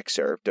short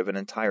excerpt of an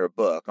entire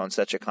book on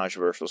such a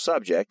controversial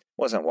subject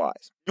wasn't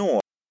wise.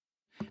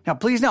 Now,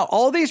 please note,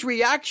 all these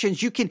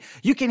reactions, you can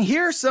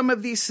hear some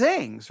of these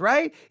things,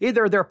 right?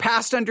 Either their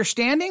past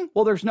understanding,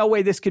 well, there's no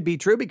way this could be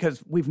true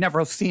because we've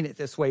never seen it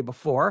this way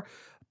before.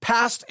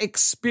 Past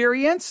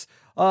experience,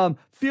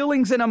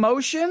 feelings and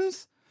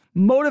emotions,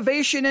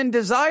 motivation and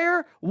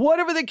desire,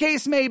 whatever the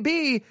case may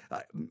be,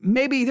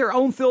 maybe their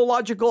own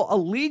theological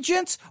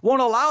allegiance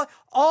won't allow it.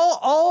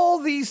 All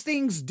these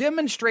things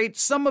demonstrate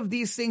some of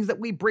these things that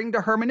we bring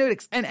to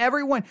hermeneutics, and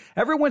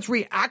everyone's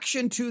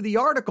reaction to the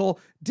article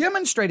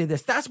demonstrated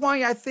this. That's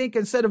why I think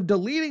instead of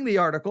deleting the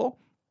article,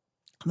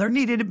 there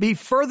needed to be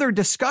further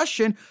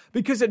discussion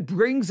because it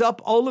brings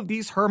up all of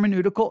these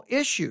hermeneutical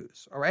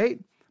issues. All right,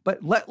 but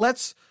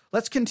let's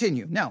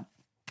continue now.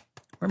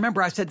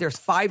 Remember, I said there's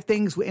 5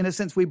 things, in a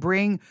sense, we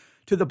bring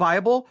to the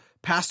Bible: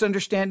 past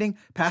understanding,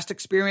 past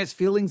experience,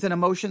 feelings and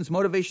emotions,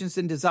 motivations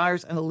and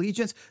desires, and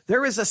allegiance.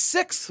 There is a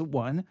 6th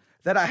one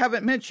that I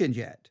haven't mentioned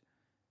yet.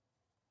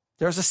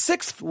 There's a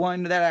 6th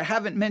one that I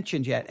haven't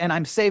mentioned yet, and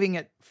I'm saving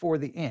it for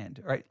the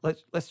end. All right,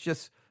 let's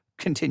just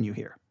continue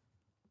here.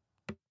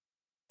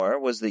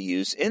 Was the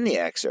use in the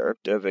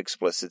excerpt of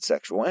explicit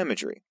sexual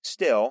imagery.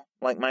 Still,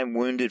 like my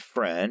wounded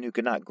friend who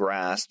could not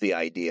grasp the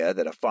idea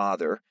that a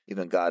father,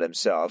 even God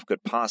himself,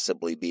 could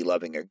possibly be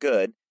loving or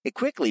good, it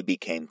quickly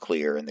became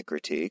clear in the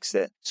critiques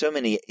that so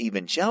many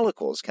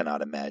evangelicals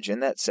cannot imagine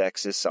that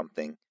sex is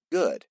something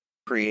good,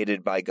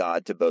 created by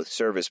God to both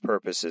serve his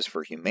purposes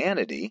for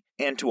humanity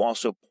and to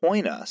also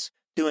point us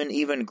to an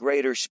even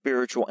greater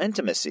spiritual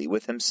intimacy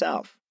with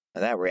himself.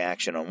 Now, that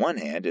reaction on one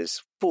hand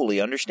is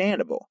fully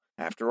understandable.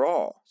 After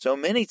all, so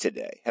many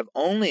today have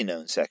only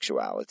known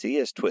sexuality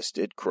as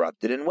twisted,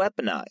 corrupted, and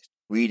weaponized.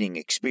 Reading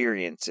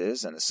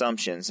experiences and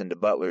assumptions into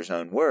Butler's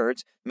own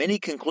words, many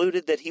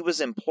concluded that he was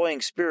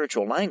employing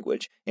spiritual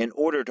language in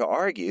order to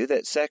argue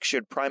that sex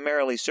should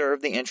primarily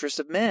serve the interests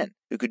of men,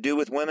 who could do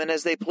with women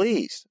as they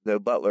pleased, though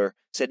Butler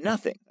said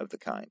nothing of the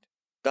kind.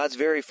 God's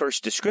very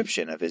first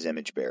description of his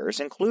image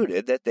bearers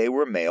included that they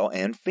were male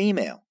and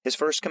female. His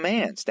first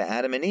commands to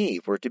Adam and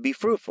Eve were to be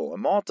fruitful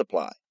and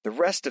multiply. The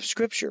rest of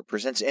Scripture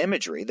presents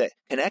imagery that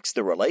connects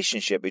the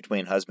relationship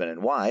between husband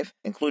and wife,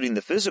 including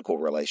the physical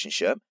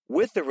relationship,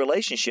 with the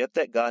relationship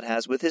that God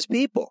has with his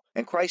people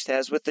and Christ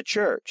has with the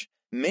church.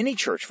 Many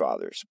church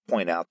fathers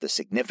point out the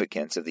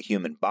significance of the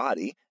human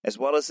body as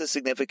well as the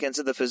significance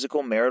of the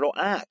physical marital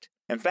act.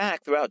 In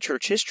fact, throughout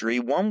church history,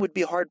 one would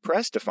be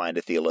hard-pressed to find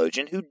a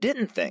theologian who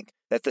didn't think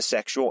that the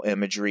sexual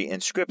imagery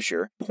in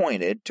Scripture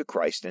pointed to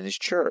Christ and his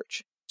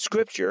church.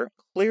 Scripture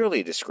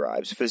clearly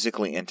describes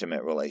physically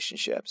intimate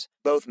relationships,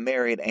 both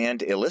married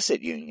and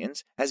illicit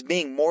unions, as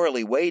being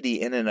morally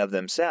weighty in and of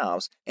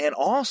themselves, and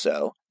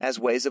also as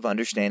ways of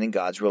understanding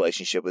God's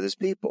relationship with his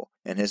people.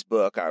 In his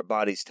book, Our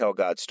Bodies Tell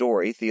God's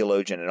Story,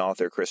 theologian and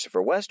author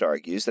Christopher West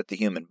argues that the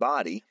human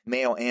body,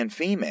 male and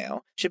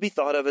female, should be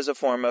thought of as a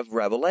form of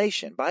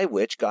revelation by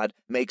which God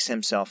makes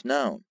himself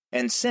known.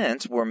 And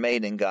since we're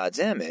made in God's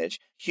image,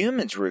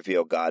 humans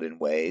reveal God in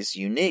ways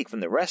unique from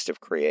the rest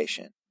of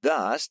creation.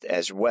 Thus,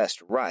 as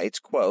West writes,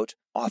 quote,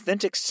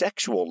 authentic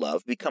sexual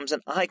love becomes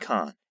an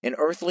icon, an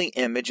earthly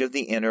image of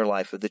the inner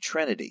life of the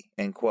Trinity,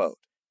 end quote.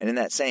 And in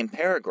that same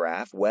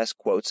paragraph, West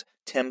quotes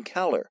Tim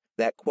Keller,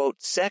 that,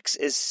 quote, sex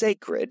is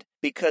sacred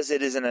because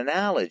it is an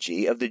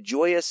analogy of the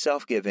joyous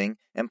self-giving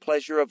and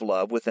pleasure of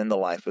love within the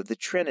life of the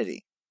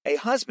Trinity. A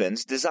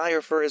husband's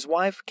desire for his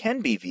wife can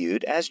be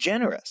viewed as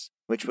generous,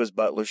 which was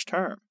Butler's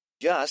term,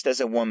 just as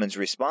a woman's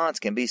response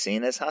can be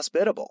seen as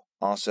hospitable,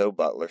 also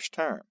Butler's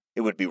term.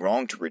 It would be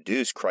wrong to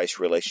reduce Christ's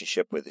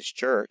relationship with his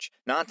church,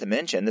 not to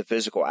mention the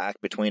physical act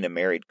between a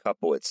married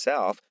couple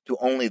itself, to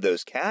only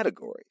those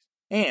categories.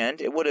 And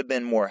it would have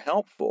been more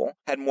helpful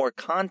had more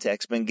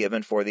context been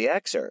given for the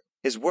excerpt.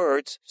 His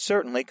words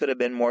certainly could have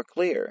been more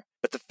clear,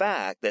 but the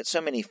fact that so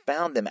many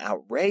found them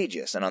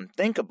outrageous and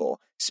unthinkable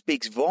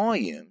speaks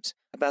volumes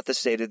about the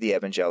state of the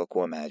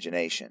evangelical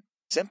imagination.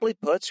 Simply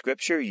put,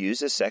 Scripture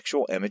uses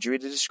sexual imagery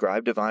to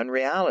describe divine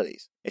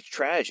realities. It's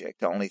tragic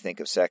to only think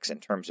of sex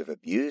in terms of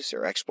abuse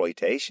or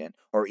exploitation,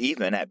 or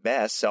even, at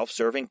best,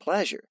 self-serving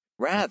pleasure,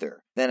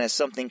 rather than as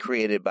something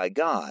created by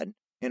God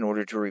in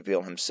order to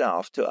reveal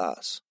himself to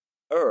us.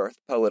 Earth,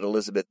 poet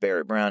Elizabeth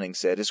Barrett Browning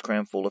said, is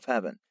crammed full of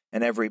heaven,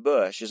 and every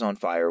bush is on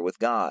fire with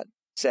God.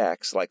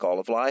 Sex, like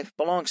all of life,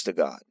 belongs to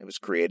God. It was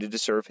created to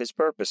serve his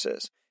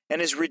purposes,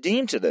 and is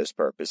redeemed to those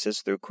purposes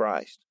through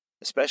Christ.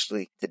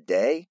 Especially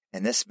today,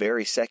 in this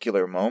very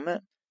secular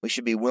moment, we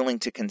should be willing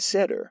to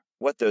consider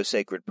what those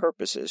sacred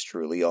purposes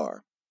truly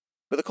are.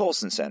 For the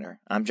Colson Center,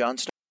 I'm John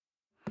Stone.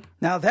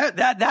 Now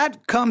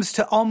that comes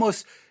to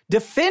almost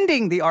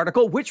defending the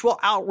article, which will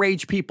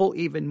outrage people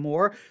even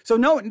more. So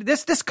no,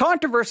 this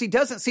controversy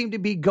doesn't seem to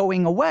be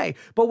going away.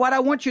 But what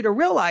I want you to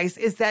realize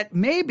is that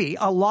maybe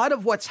a lot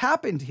of what's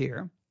happened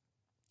here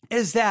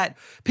is that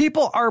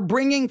people are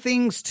bringing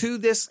things to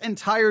this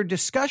entire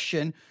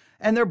discussion,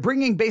 and they're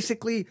bringing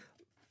basically,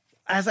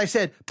 as I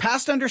said,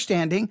 past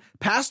understanding,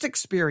 past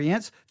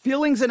experience,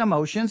 feelings and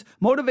emotions,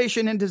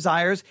 motivation and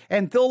desires,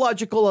 and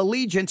theological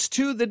allegiance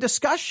to the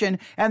discussion,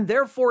 and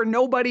therefore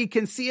nobody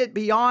can see it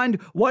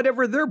beyond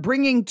whatever they're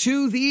bringing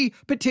to the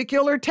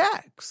particular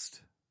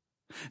text.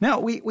 Now,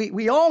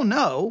 we all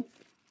know,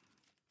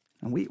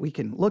 and we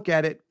can look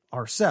at it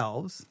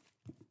ourselves,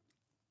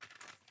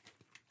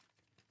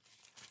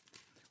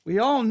 we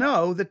all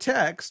know the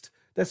text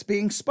that's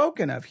being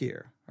spoken of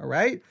here. All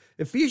right.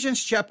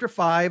 Ephesians chapter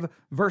 5,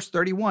 verse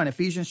 31.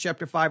 Ephesians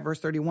chapter 5, verse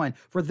 31.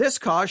 For this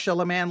cause shall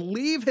a man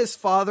leave his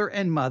father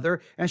and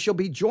mother, and shall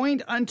be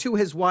joined unto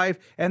his wife,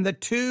 and the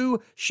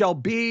two shall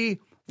be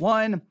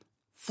one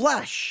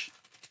flesh.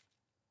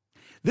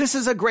 This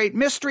is a great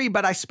mystery,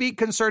 but I speak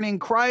concerning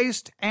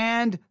Christ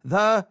and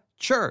the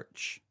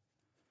church.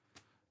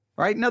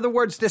 Right? In other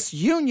words, this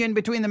union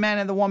between the man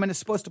and the woman is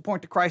supposed to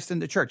point to Christ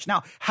and the church.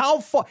 Now, how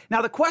far?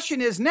 Now, the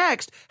question is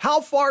next, how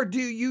far do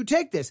you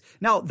take this?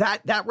 Now,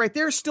 that right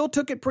there still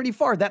took it pretty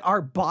far, that our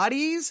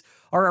bodies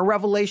are a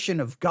revelation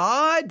of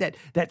God,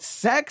 that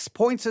sex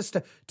points us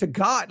to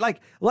God.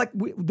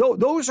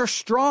 Those are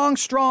strong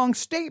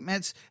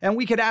statements, and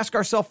we could ask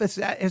ourselves,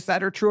 is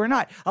that true or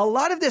not? A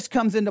lot of this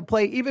comes into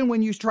play even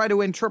when you try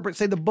to interpret,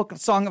 say, the book of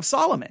Song of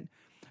Solomon.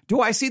 Do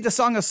I see the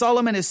Song of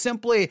Solomon as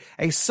simply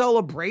a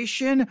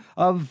celebration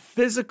of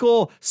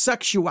physical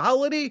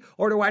sexuality?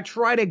 Or do I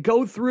try to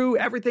go through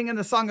everything in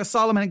the Song of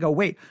Solomon and go,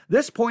 wait,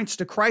 this points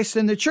to Christ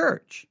and the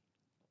church?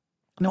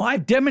 Now,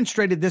 I've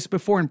demonstrated this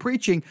before in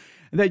preaching,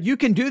 that you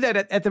can do that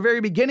at the very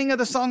beginning of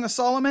the Song of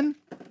Solomon,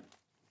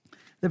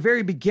 the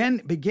very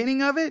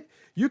beginning of it.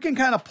 You can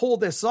kind of pull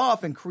this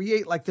off and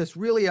create like this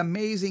really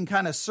amazing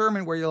kind of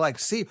sermon where you're like,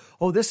 see,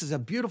 oh, this is a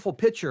beautiful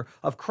picture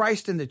of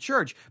Christ in the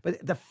church.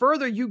 But the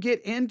further you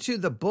get into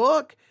the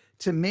book,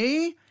 to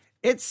me,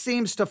 it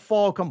seems to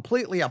fall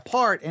completely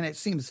apart, and it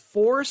seems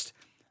forced.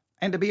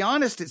 And to be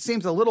honest, it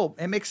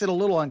makes it a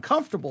little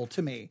uncomfortable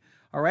to me.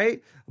 All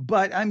right.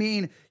 But I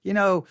mean,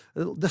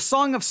 the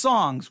Song of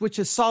Songs, which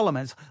is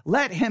Solomon's,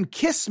 let him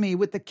kiss me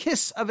with the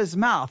kiss of his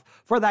mouth,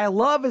 for thy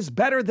love is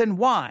better than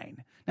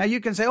wine. Now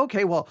you can say,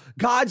 okay, well,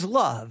 God's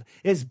love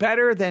is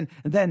better than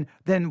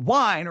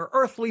wine or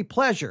earthly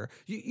pleasure.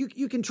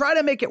 You can try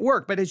to make it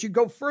work, but as you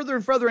go further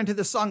and further into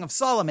the Song of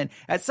Solomon,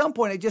 at some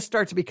point it just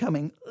starts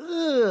becoming,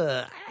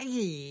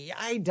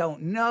 I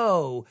don't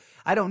know.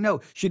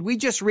 Should we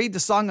just read the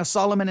Song of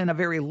Solomon in a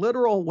very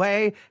literal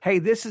way? Hey,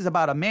 this is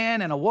about a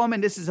man and a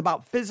woman. This is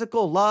about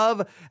physical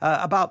love,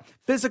 about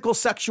physical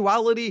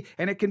sexuality,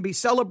 and it can be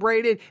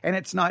celebrated and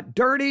it's not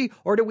dirty?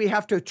 Or do we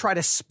have to try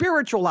to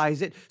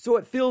spiritualize it so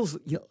it feels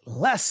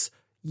less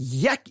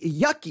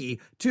yucky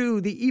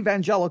to the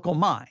evangelical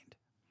mind?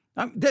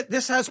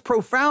 This has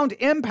profound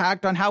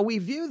impact on how we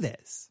view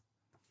this.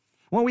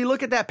 When we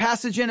look at that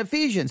passage in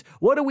Ephesians,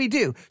 what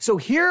do? So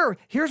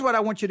here's what I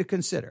want you to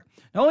consider.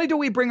 Not only do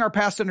we bring our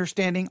past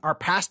understanding, our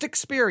past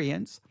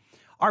experience,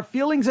 our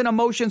feelings and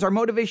emotions, our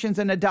motivations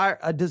and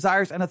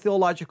desires, and a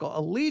theological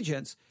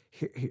allegiance.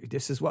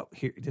 This is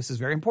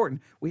very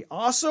important. We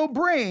also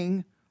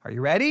bring, are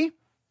you ready?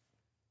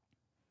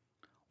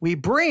 We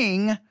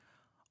bring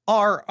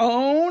our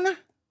own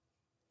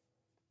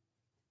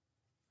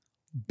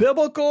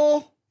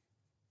biblical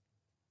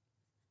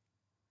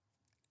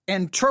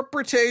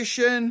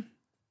interpretation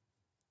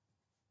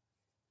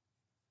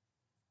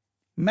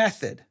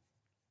method.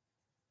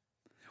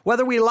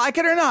 Whether we like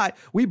it or not,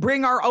 we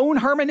bring our own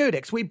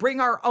hermeneutics. We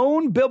bring our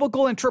own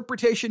biblical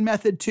interpretation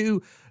method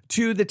to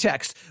the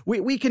text.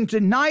 We can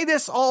deny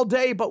this all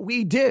day, but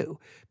we do.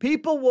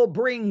 People will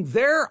bring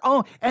their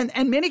own, and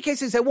in many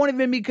cases, they won't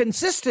even be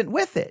consistent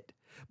with it.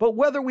 But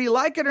whether we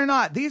like it or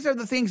not, these are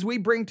the things we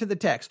bring to the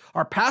text.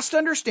 Our past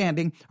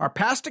understanding, our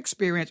past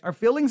experience, our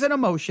feelings and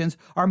emotions,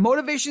 our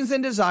motivations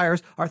and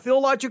desires, our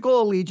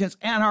theological allegiance,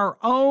 and our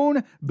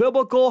own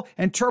biblical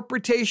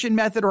interpretation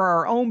method or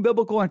our own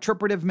biblical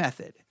interpretive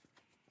method.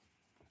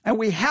 And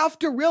we have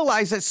to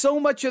realize that so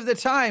much of the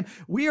time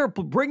we are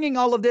bringing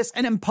all of this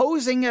and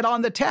imposing it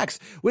on the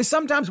text.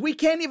 Sometimes we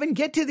can't even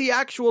get to the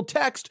actual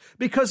text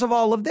because of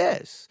all of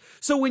this.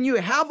 So when you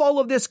have all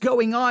of this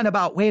going on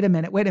about, wait a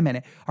minute.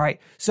 All right.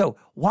 So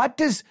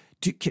does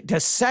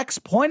sex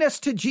point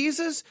us to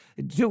Jesus?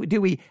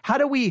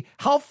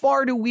 How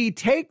far do we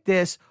take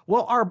this?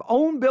 Well, our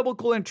own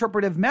biblical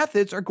interpretive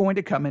methods are going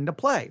to come into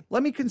play.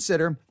 Let me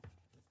consider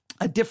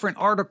a different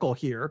article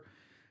here,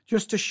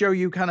 just to show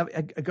you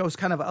it goes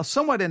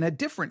somewhat in a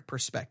different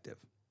perspective.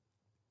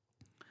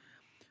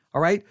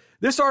 All right.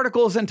 This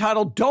article is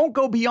entitled, Don't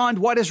Go Beyond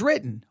What Is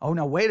Written. Oh,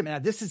 no, wait a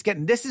minute. This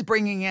is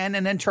bringing in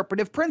an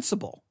interpretive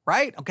principle,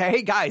 right? Okay.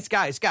 Hey, guys,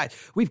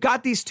 we've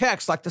got these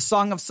texts like the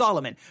Song of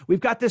Solomon. We've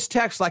got this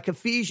text like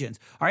Ephesians.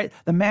 All right.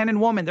 The man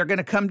and woman, they're going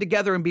to come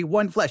together and be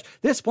one flesh.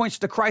 This points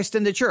to Christ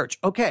and the church.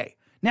 Okay.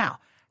 Now,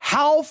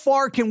 how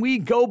far can we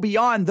go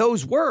beyond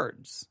those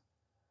words?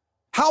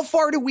 How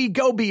far do we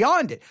go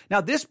beyond it?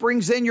 Now, this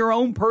brings in your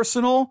own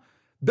personal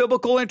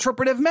biblical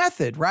interpretive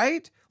method,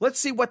 right? Let's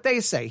see what they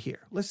say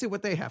here. Let's see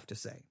what they have to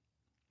say.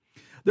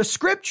 The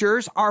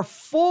scriptures are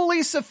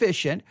fully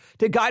sufficient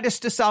to guide us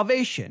to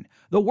salvation,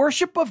 the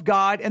worship of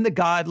God, and the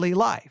godly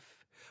life.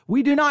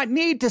 We do not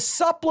need to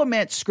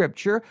supplement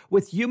scripture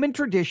with human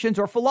traditions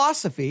or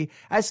philosophy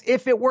as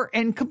if it were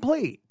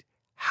incomplete.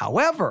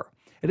 However,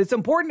 it is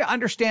important to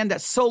understand that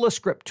sola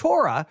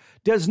scriptura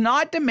does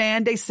not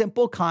demand a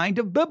simple kind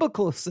of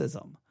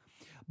biblicism.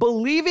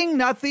 Believing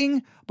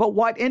nothing but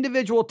what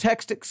individual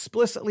texts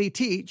explicitly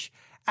teach,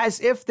 as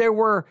if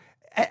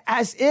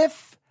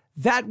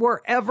that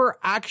were ever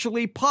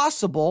actually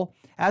possible,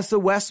 as the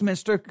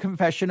Westminster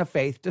Confession of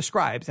Faith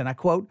describes, and I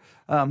quote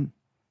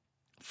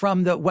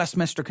from the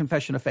Westminster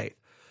Confession of Faith,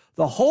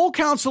 "The whole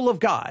counsel of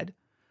God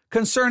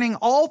concerning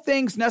all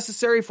things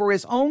necessary for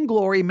his own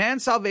glory,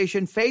 man's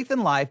salvation, faith,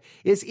 and life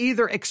is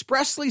either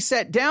expressly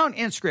set down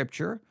in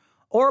Scripture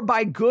or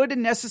by good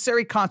and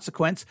necessary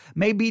consequence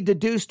may be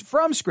deduced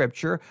from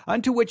Scripture,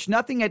 unto which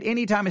nothing at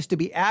any time is to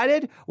be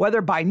added, whether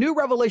by new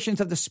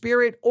revelations of the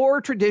Spirit or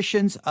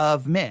traditions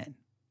of men."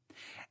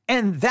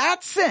 In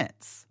that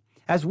sense,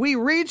 as we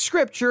read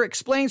Scripture,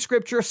 explain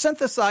Scripture,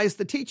 synthesize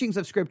the teachings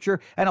of Scripture,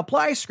 and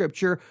apply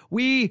Scripture,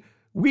 we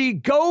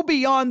go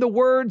beyond the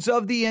words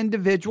of the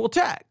individual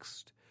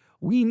text.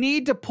 We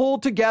need to pull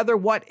together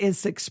what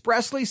is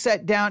expressly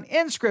set down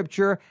in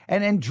Scripture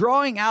and in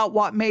drawing out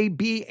what may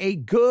be a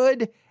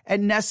good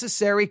and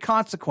necessary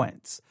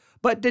consequence,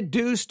 but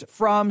deduced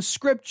from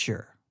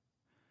Scripture.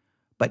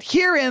 But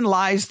herein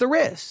lies the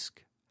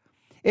risk.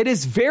 It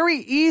is very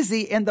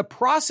easy in the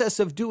process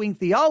of doing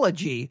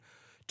theology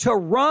to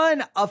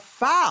run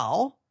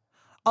afoul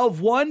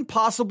of one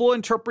possible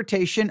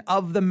interpretation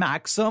of the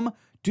maxim,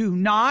 "Do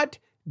not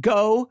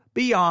go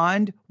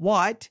beyond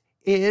what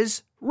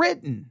is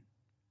written."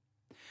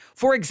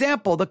 For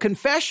example, the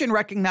confession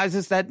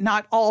recognizes that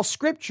not all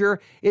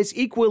Scripture is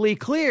equally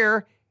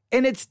clear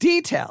in its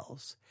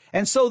details,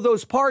 and so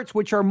those parts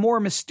which are more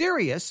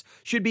mysterious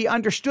should be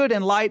understood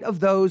in light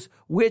of those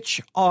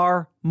which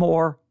are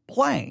more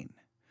plain.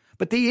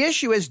 But the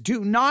issue is,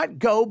 do not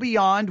go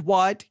beyond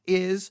what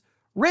is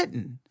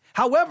written.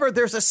 However,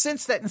 there's a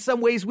sense that in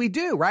some ways we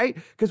do, right?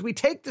 Because we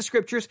take the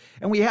Scriptures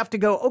and we have to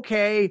go,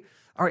 okay,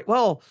 all right,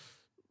 well,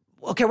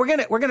 okay, we're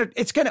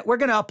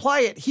gonna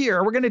apply it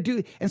here. We're gonna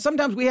do, and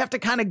sometimes we have to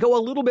kind of go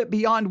a little bit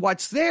beyond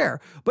what's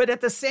there. But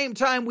at the same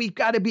time, we've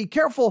got to be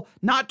careful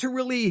not to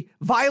really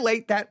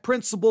violate that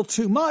principle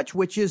too much,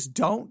 which is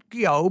don't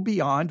go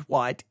beyond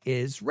what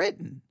is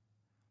written.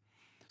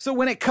 So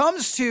when it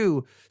comes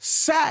to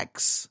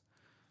sex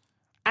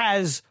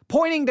as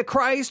pointing to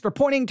Christ or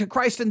pointing to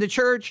Christ in the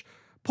church,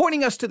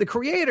 pointing us to the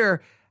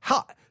Creator,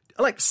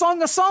 like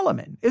Song of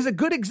Solomon is a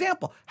good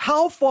example.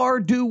 How far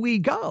do we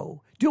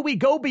go? Do we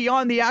go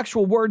beyond the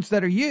actual words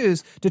that are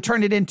used to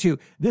turn it into,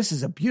 this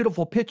is a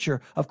beautiful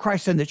picture of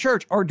Christ in the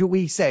church? Or do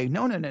we say,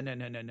 no.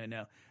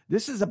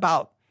 This is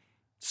about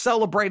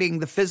celebrating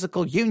the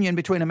physical union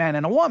between a man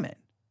and a woman.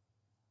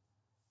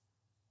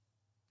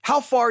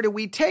 How far do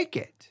we take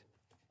it?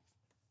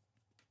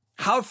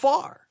 How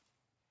far?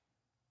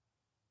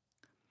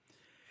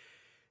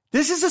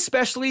 This is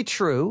especially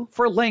true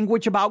for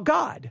language about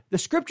God. The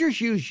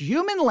Scriptures use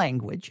human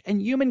language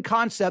and human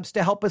concepts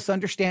to help us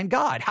understand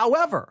God.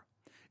 However,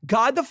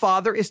 God the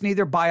Father is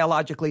neither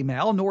biologically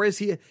male, nor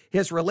is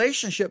his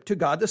relationship to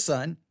God the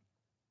Son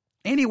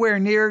anywhere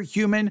near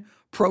human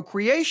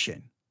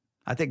procreation.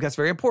 I think that's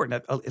very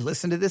important.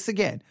 Listen to this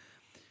again.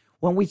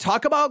 When we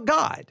talk about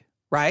God,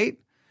 right,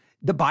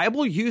 the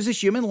Bible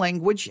uses human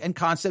language and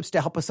concepts to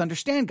help us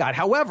understand God.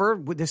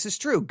 However, this is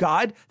true.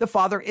 God the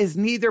Father is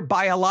neither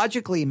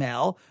biologically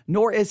male,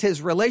 nor is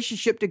his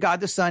relationship to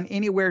God the Son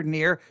anywhere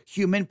near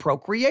human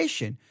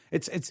procreation.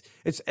 It's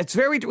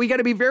very, we got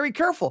to be very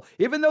careful.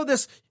 Even though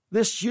this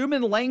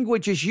human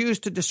language is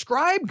used to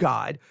describe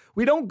God,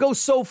 we don't go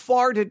so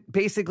far to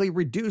basically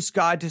reduce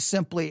God to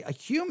simply a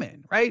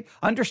human, right?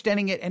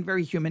 Understanding it in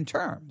very human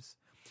terms.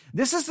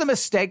 This is the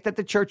mistake that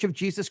the Church of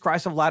Jesus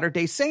Christ of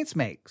Latter-day Saints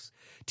makes,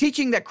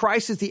 teaching that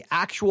Christ is the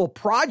actual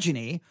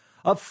progeny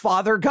of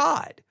Father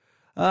God.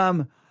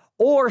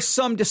 Or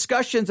some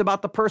discussions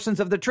about the persons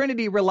of the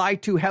Trinity rely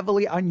too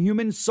heavily on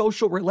human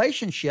social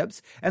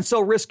relationships and so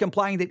risk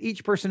implying that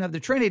each person of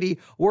the Trinity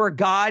were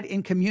God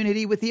in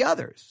community with the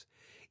others.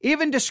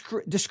 Even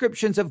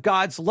descriptions of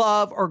God's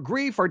love or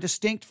grief are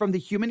distinct from the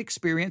human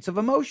experience of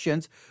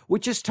emotions,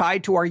 which is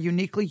tied to our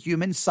uniquely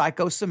human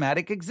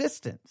psychosomatic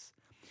existence.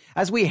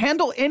 As we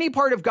handle any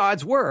part of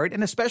God's word,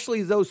 and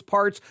especially those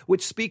parts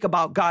which speak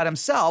about God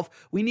himself,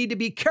 we need to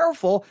be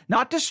careful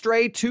not to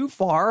stray too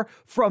far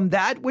from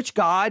that which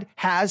God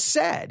has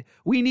said.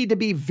 We need to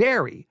be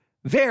very,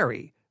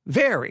 very,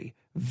 very,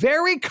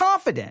 very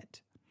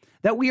confident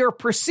that we are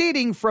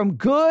proceeding from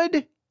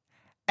good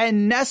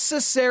and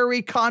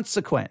necessary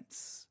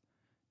consequence.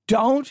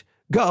 Don't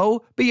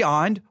go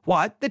beyond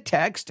what the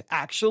text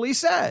actually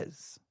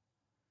says.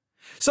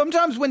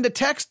 Sometimes when the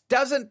text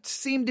doesn't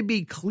seem to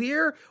be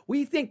clear,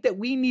 we think that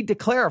we need to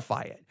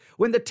clarify it.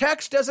 When the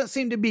text doesn't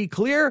seem to be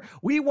clear,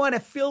 we want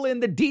to fill in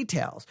the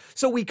details.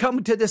 So we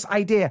come to this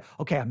idea,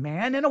 okay, a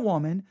man and a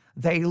woman,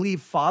 they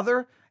leave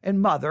father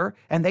and mother,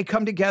 and they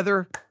come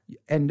together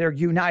and they're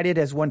united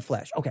as one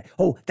flesh. Okay.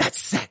 Oh,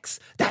 that's sex.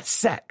 That's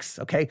sex.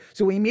 Okay.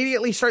 So we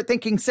immediately start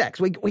thinking sex.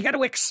 We got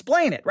to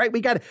explain it, right?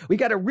 We got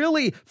to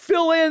really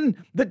fill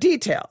in the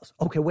details.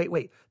 Okay.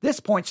 Wait. This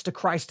points to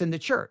Christ in the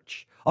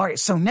church. All right.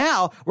 So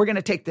now we're going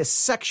to take this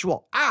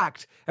sexual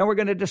act and we're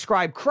going to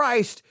describe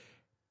Christ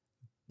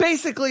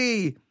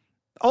basically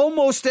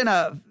almost in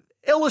a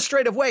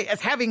illustrative way as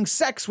having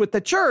sex with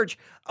the church.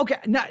 Okay.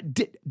 Now,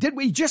 did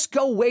we just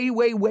go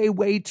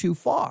way too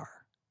far?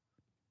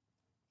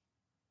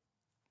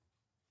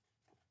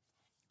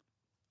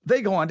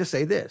 They go on to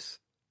say this.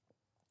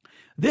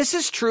 This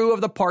is true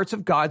of the parts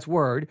of God's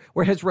word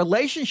where his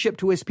relationship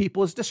to his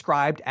people is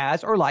described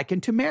as or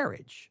likened to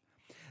marriage.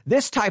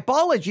 This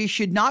typology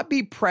should not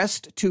be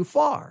pressed too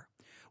far.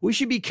 We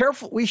should be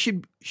careful. We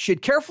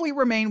should carefully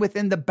remain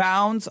within the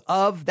bounds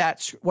of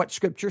what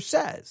Scripture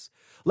says,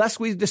 lest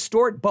we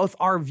distort both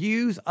our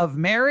views of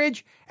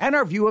marriage and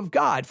our view of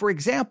God. For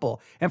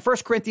example, in 1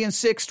 Corinthians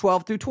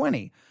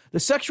 6:12-20, the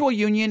sexual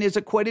union is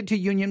equated to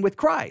union with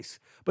Christ.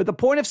 But the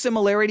point of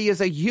similarity is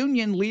a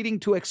union leading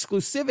to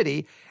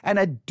exclusivity and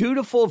a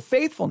dutiful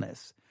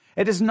faithfulness.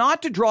 It is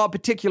not to draw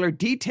particular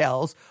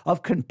details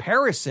of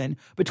comparison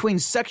between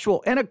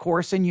sexual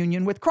intercourse and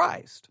union with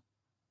Christ.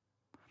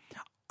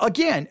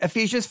 Again,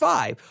 Ephesians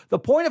 5, the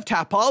point of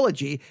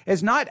typology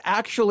is not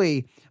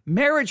actually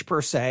marriage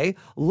per se,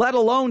 let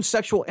alone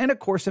sexual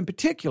intercourse in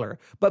particular,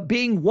 but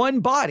being one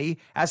body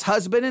as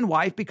husband and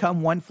wife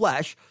become one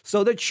flesh,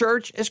 so the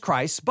church is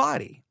Christ's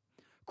body.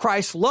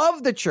 Christ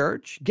loved the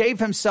church, gave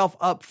himself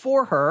up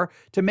for her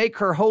to make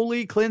her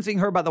holy, cleansing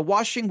her by the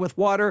washing with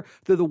water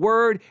through the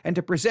word, and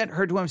to present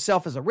her to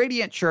himself as a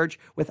radiant church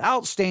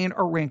without stain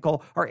or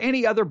wrinkle or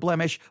any other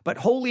blemish, but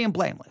holy and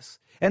blameless.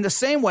 In the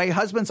same way,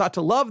 husbands ought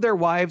to love their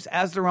wives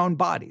as their own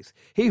bodies.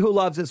 He who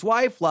loves his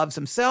wife loves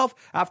himself.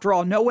 After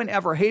all, no one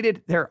ever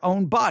hated their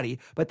own body,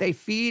 but they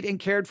feed and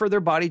cared for their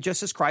body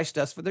just as Christ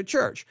does for the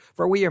church.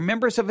 For we are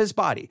members of his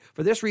body.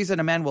 For this reason,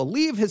 a man will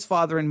leave his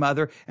father and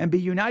mother and be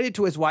united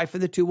to his wife,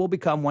 and the two will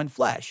become one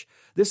flesh.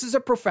 This is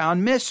a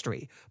profound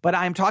mystery, but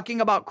I am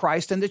talking about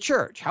Christ and the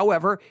church.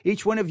 However,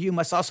 each one of you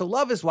must also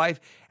love his wife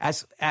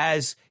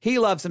as he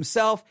loves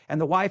himself,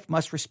 and the wife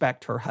must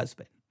respect her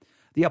husband.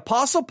 The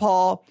Apostle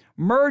Paul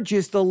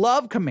merges the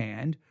love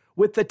command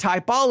with the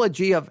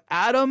typology of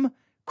Adam,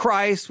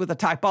 Christ, with the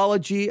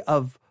typology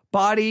of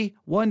body,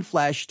 one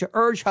flesh, to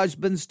urge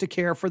husbands to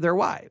care for their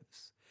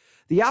wives.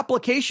 The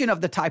application of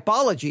the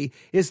typology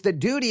is the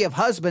duty of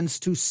husbands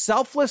to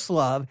selfless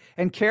love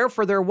and care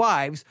for their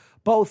wives,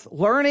 both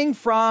learning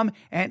from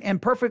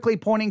and perfectly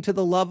pointing to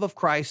the love of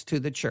Christ to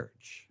the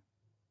church.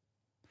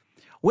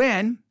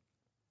 When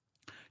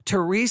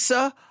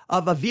Teresa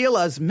of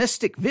Avila's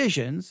mystic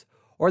visions,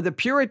 or the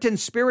Puritan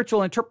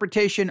spiritual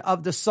interpretation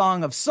of the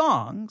Song of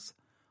Songs,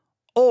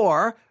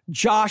 or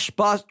Josh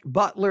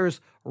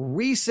Butler's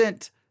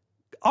recent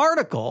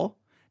article,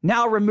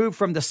 now removed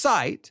from the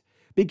site,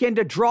 begin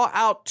to draw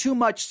out too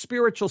much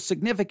spiritual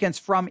significance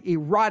from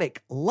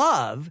erotic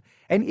love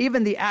and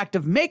even the act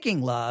of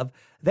making love,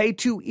 they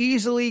too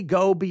easily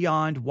go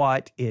beyond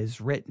what is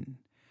written.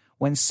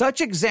 When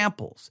such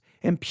examples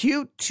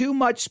impute too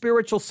much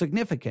spiritual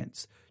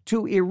significance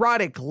to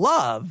erotic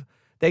love,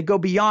 they go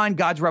beyond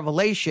God's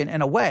revelation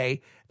in a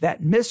way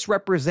that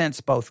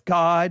misrepresents both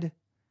God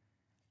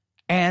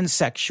and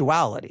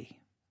sexuality.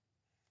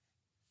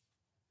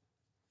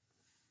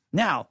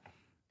 Now,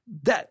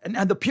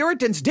 the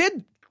Puritans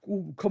did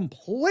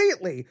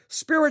completely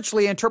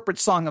spiritually interpret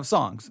Song of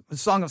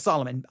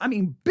Solomon. I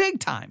mean,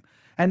 big time.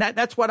 And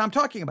that's what I'm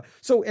talking about.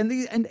 So,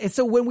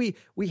 so when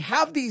we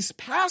have these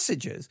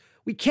passages,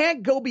 we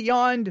can't go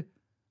beyond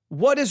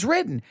what is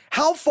written.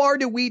 How far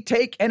do we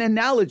take an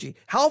analogy?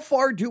 How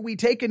far do we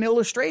take an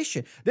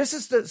illustration? This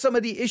is some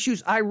of the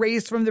issues I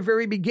raised from the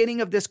very beginning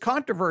of this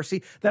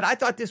controversy, that I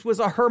thought this was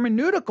a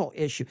hermeneutical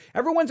issue.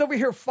 Everyone's over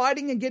here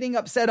fighting and getting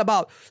upset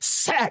about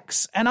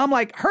sex. And I'm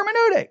like,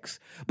 hermeneutics.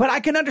 But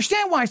I can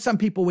understand why some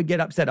people would get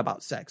upset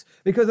about sex,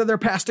 because of their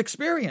past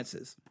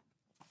experiences,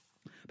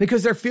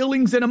 because their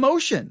feelings and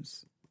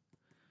emotions,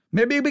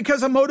 maybe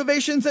because of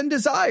motivations and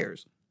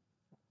desires.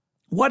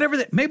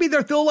 Maybe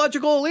their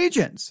theological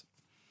allegiance,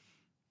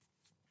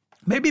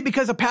 maybe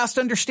because of past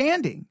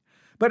understanding.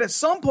 But at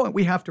some point,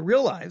 we have to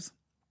realize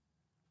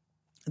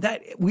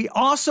that we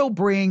also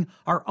bring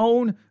our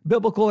own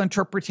biblical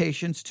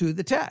interpretations to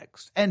the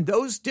text. And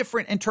those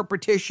different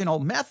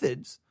interpretational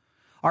methods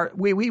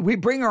we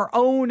bring our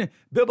own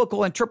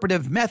biblical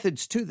interpretive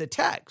methods to the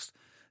text.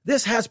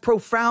 This has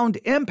profound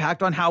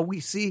impact on how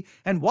we see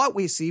and what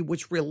we see,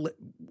 which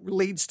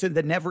leads to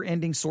the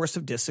never-ending source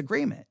of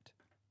disagreement.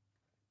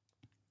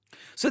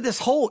 So this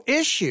whole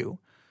issue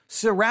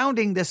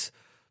surrounding this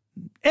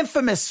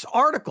infamous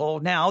article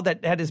now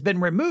that has been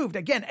removed,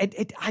 again,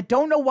 I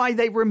don't know why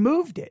they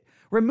removed it.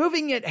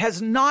 Removing it has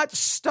not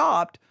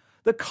stopped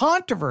the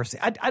controversy.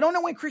 I don't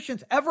know when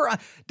Christians ever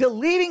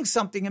deleting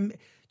something and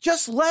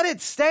just let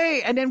it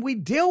stay and then we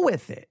deal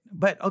with it.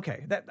 But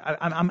okay,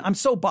 I'm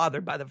so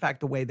bothered by the fact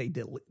the way they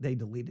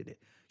deleted it.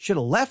 Should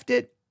have left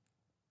it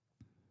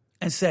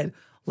and said,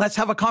 let's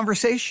have a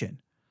conversation.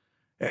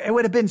 It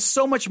would have been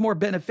so much more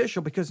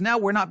beneficial, because now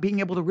we're not being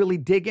able to really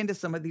dig into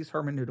some of these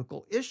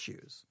hermeneutical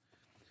issues.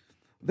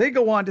 They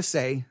go on to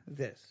say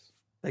this.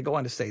 And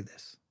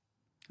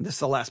this is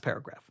the last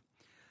paragraph.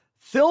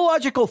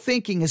 Theological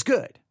thinking is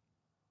good.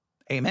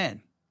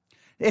 Amen.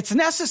 It's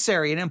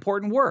necessary and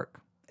important work.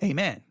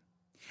 Amen.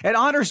 It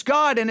honors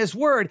God and his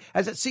word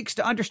as it seeks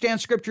to understand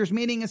Scripture's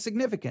meaning and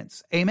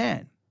significance.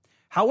 Amen.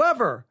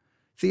 However,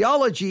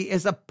 theology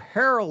is a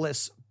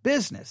perilous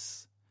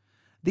business.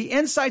 The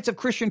insights of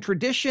Christian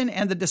tradition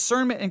and the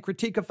discernment and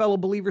critique of fellow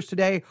believers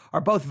today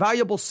are both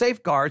valuable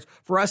safeguards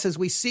for us as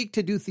we seek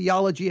to do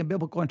theology and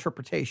biblical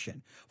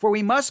interpretation. For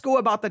we must go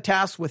about the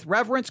task with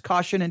reverence,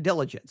 caution, and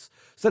diligence,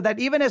 so that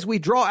even as we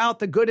draw out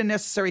the good and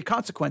necessary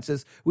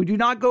consequences, we do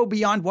not go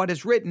beyond what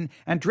is written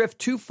and drift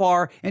too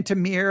far into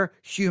mere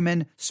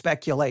human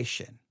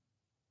speculation.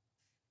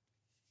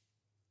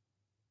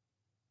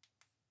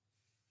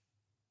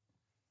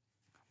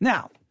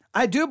 Now,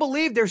 I do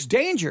believe there's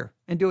danger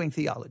in doing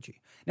theology.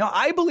 Now,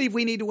 I believe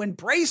we need to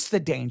embrace the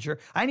danger.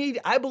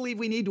 I believe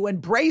we need to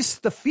embrace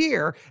the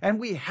fear, and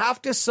we have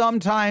to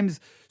sometimes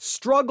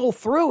struggle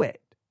through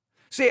it.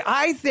 See,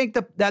 I think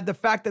that the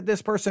fact that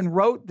this person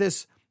wrote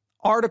this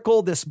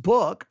article, this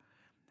book,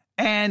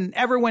 and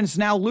everyone's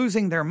now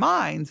losing their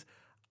minds,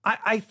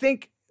 I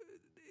think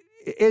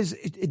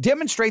it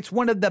demonstrates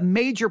one of the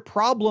major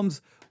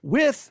problems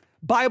with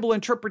Bible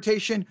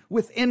interpretation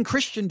within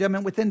Christendom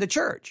and within the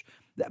church.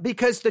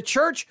 Because the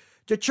church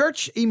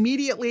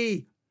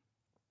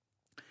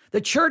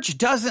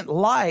doesn't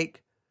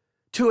like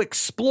to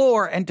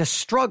explore and to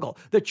struggle.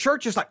 The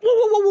church is like,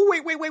 whoa,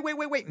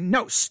 wait.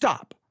 No,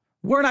 stop.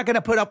 We're not going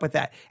to put up with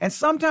that. And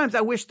sometimes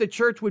I wish the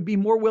church would be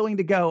more willing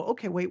to go,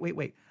 okay,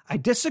 wait. I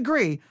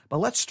disagree, but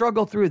let's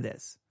struggle through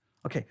this.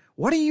 Okay,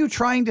 what are you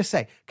trying to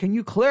say? Can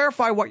you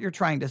clarify what you're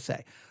trying to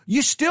say?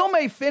 You still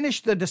may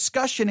finish the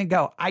discussion and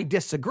go, I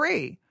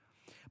disagree.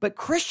 But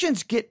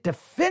Christians get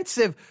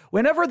defensive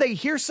whenever they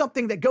hear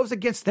something that goes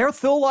against their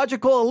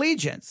theological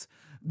allegiance.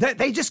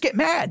 They just get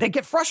mad. They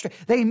get frustrated.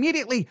 They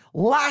immediately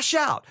lash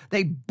out.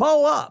 They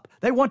bow up.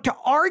 They want to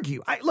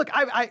argue.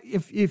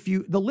 If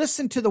you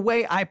listen to the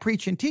way I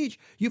preach and teach,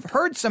 you've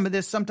heard some of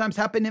this sometimes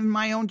happen in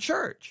my own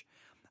church.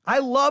 I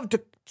love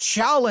to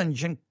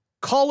challenge and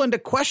call into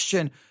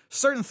question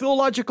certain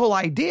theological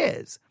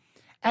ideas.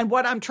 And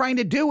what I'm trying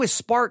to do is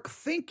spark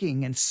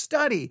thinking and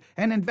study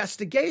and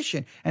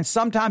investigation. And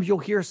sometimes you'll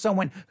hear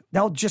someone,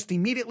 they'll just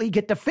immediately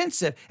get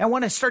defensive and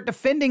want to start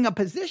defending a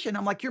position.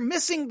 I'm like, you're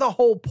missing the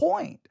whole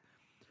point.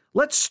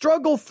 Let's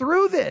struggle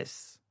through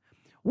this.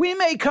 We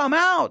may come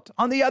out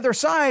on the other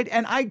side,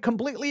 and I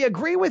completely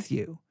agree with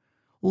you.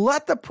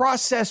 Let the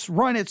process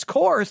run its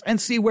course and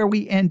see where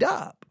we end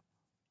up.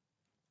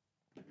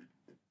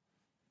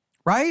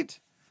 Right?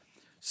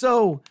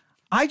 So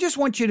I just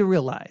want you to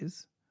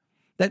realize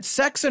that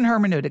sex and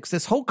hermeneutics,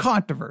 this whole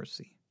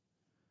controversy,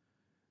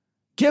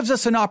 gives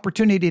us an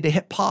opportunity to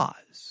hit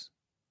pause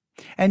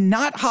and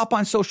not hop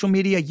on social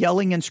media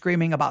yelling and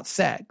screaming about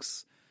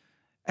sex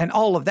and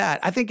all of that.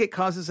 I think it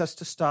causes us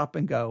to stop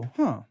and go,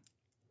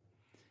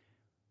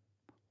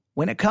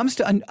 When it comes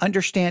to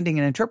understanding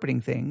and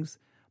interpreting things,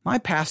 my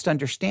past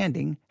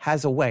understanding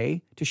has a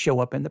way to show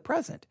up in the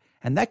present,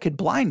 and that could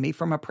blind me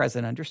from a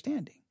present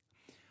understanding.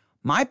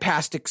 My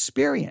past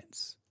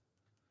experience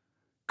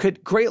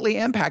could greatly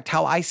impact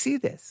how I see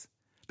this.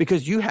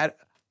 Because you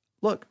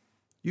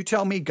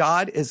tell me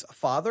God is a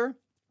father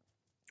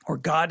or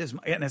God is,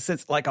 in a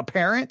sense, like a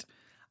parent.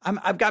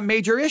 I've got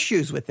major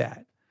issues with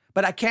that.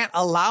 But I can't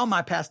allow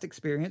my past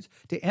experience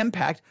to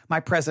impact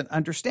my present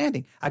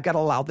understanding. I've got to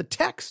allow the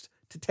text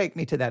to take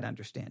me to that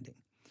understanding.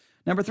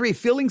 Number 3,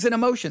 feelings and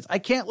emotions. I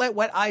can't let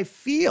what I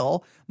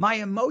feel, my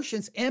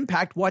emotions,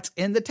 impact what's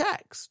in the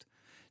text.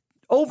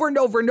 Over and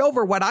over and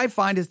over, what I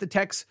find is the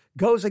text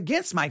goes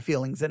against my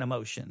feelings and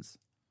emotions.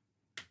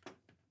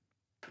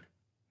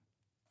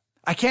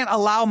 I can't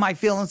allow my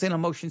feelings and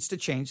emotions to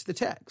change the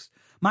text.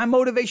 My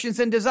motivations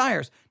and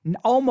desires,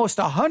 almost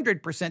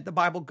 100% the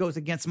Bible goes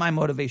against my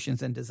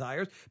motivations and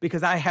desires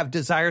because I have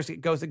desires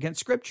that goes against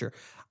Scripture.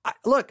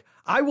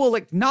 I will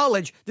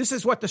acknowledge this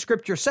is what the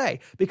Scriptures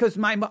say because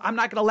I'm not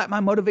going to let my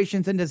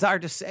motivations and desire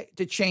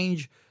to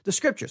change the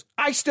Scriptures.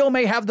 I still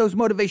may have those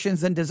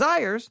motivations and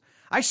desires.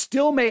 I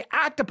still may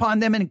act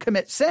upon them and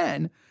commit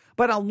sin,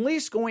 but I'm at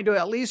least going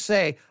to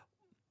say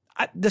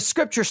the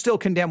Scripture still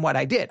condemn what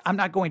I did. I'm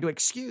not going to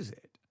excuse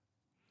it.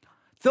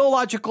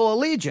 Theological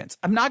allegiance.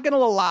 I'm not going to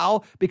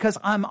allow, because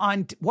I'm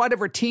on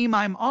whatever team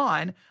I'm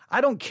on, I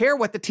don't care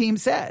what the team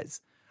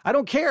says. I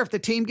don't care if the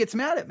team gets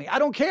mad at me. I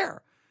don't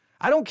care.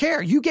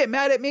 You get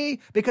mad at me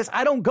because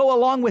I don't go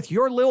along with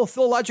your little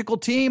theological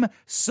team.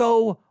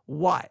 So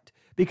what?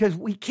 Because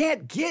we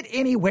can't get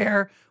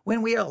anywhere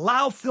when we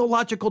allow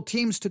theological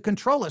teams to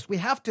control us. We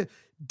have to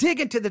dig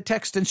into the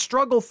text and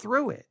struggle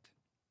through it.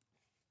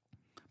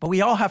 But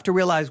we all have to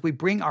realize we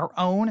bring our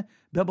own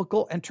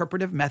biblical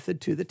interpretive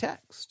method to the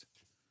text.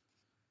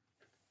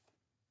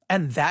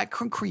 And that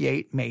can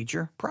create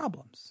major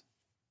problems.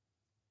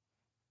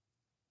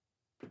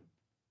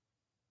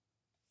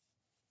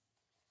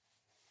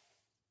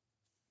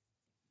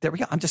 There we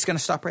go. I'm just going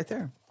to stop right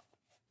there.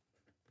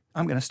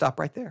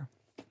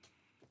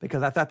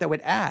 Because I thought that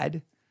would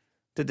add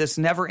to this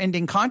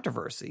never-ending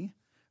controversy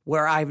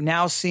where I've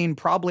now seen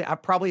I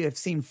probably have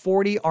seen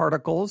 40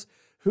 articles,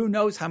 who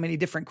knows how many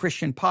different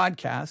Christian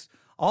podcasts,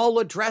 all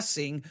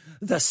addressing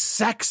the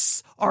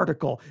sex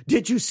article.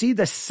 Did you see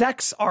the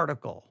sex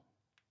article?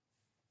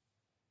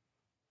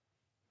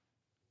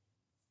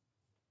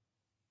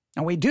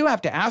 And we do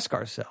have to ask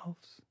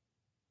ourselves,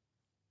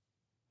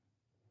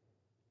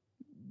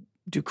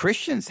 do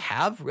Christians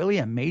have really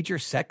a major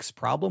sex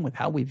problem with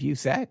how we view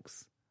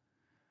sex?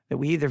 That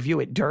we either view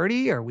it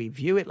dirty or we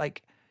view it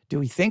like, do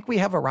we think we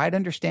have a right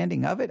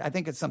understanding of it? I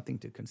think it's something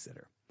to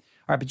consider.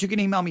 All right, but you can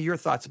email me your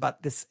thoughts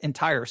about this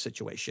entire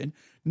situation.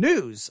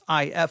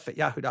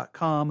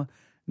 newsif@yahoo.com.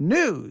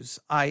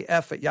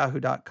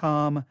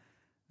 newsif@yahoo.com.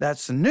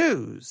 That's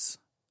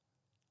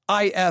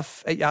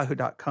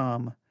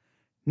newsif@yahoo.com.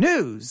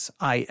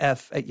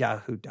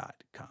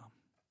 newsif@yahoo.com.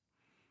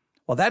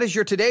 Well, that is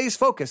your today's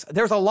focus.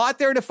 There's a lot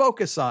there to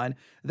focus on.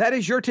 That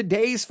is your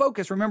today's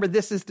focus. Remember,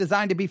 this is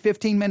designed to be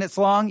 15 minutes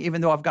long,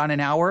 even though I've gone an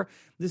hour.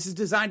 This is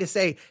designed to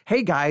say,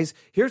 hey, guys,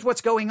 here's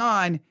what's going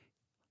on.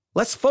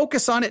 Let's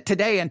focus on it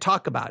today and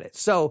talk about it.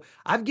 So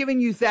I've given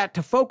you that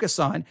to focus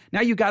on.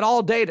 Now you got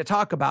all day to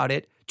talk about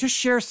it. Just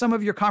share some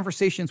of your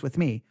conversations with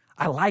me.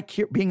 I like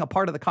being a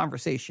part of the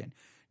conversation.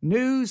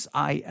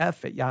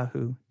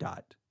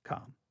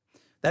 newsif@yahoo.com.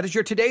 That is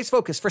your today's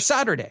focus for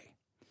Saturday,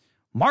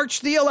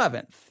 March the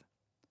 11th,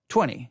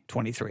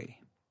 2023.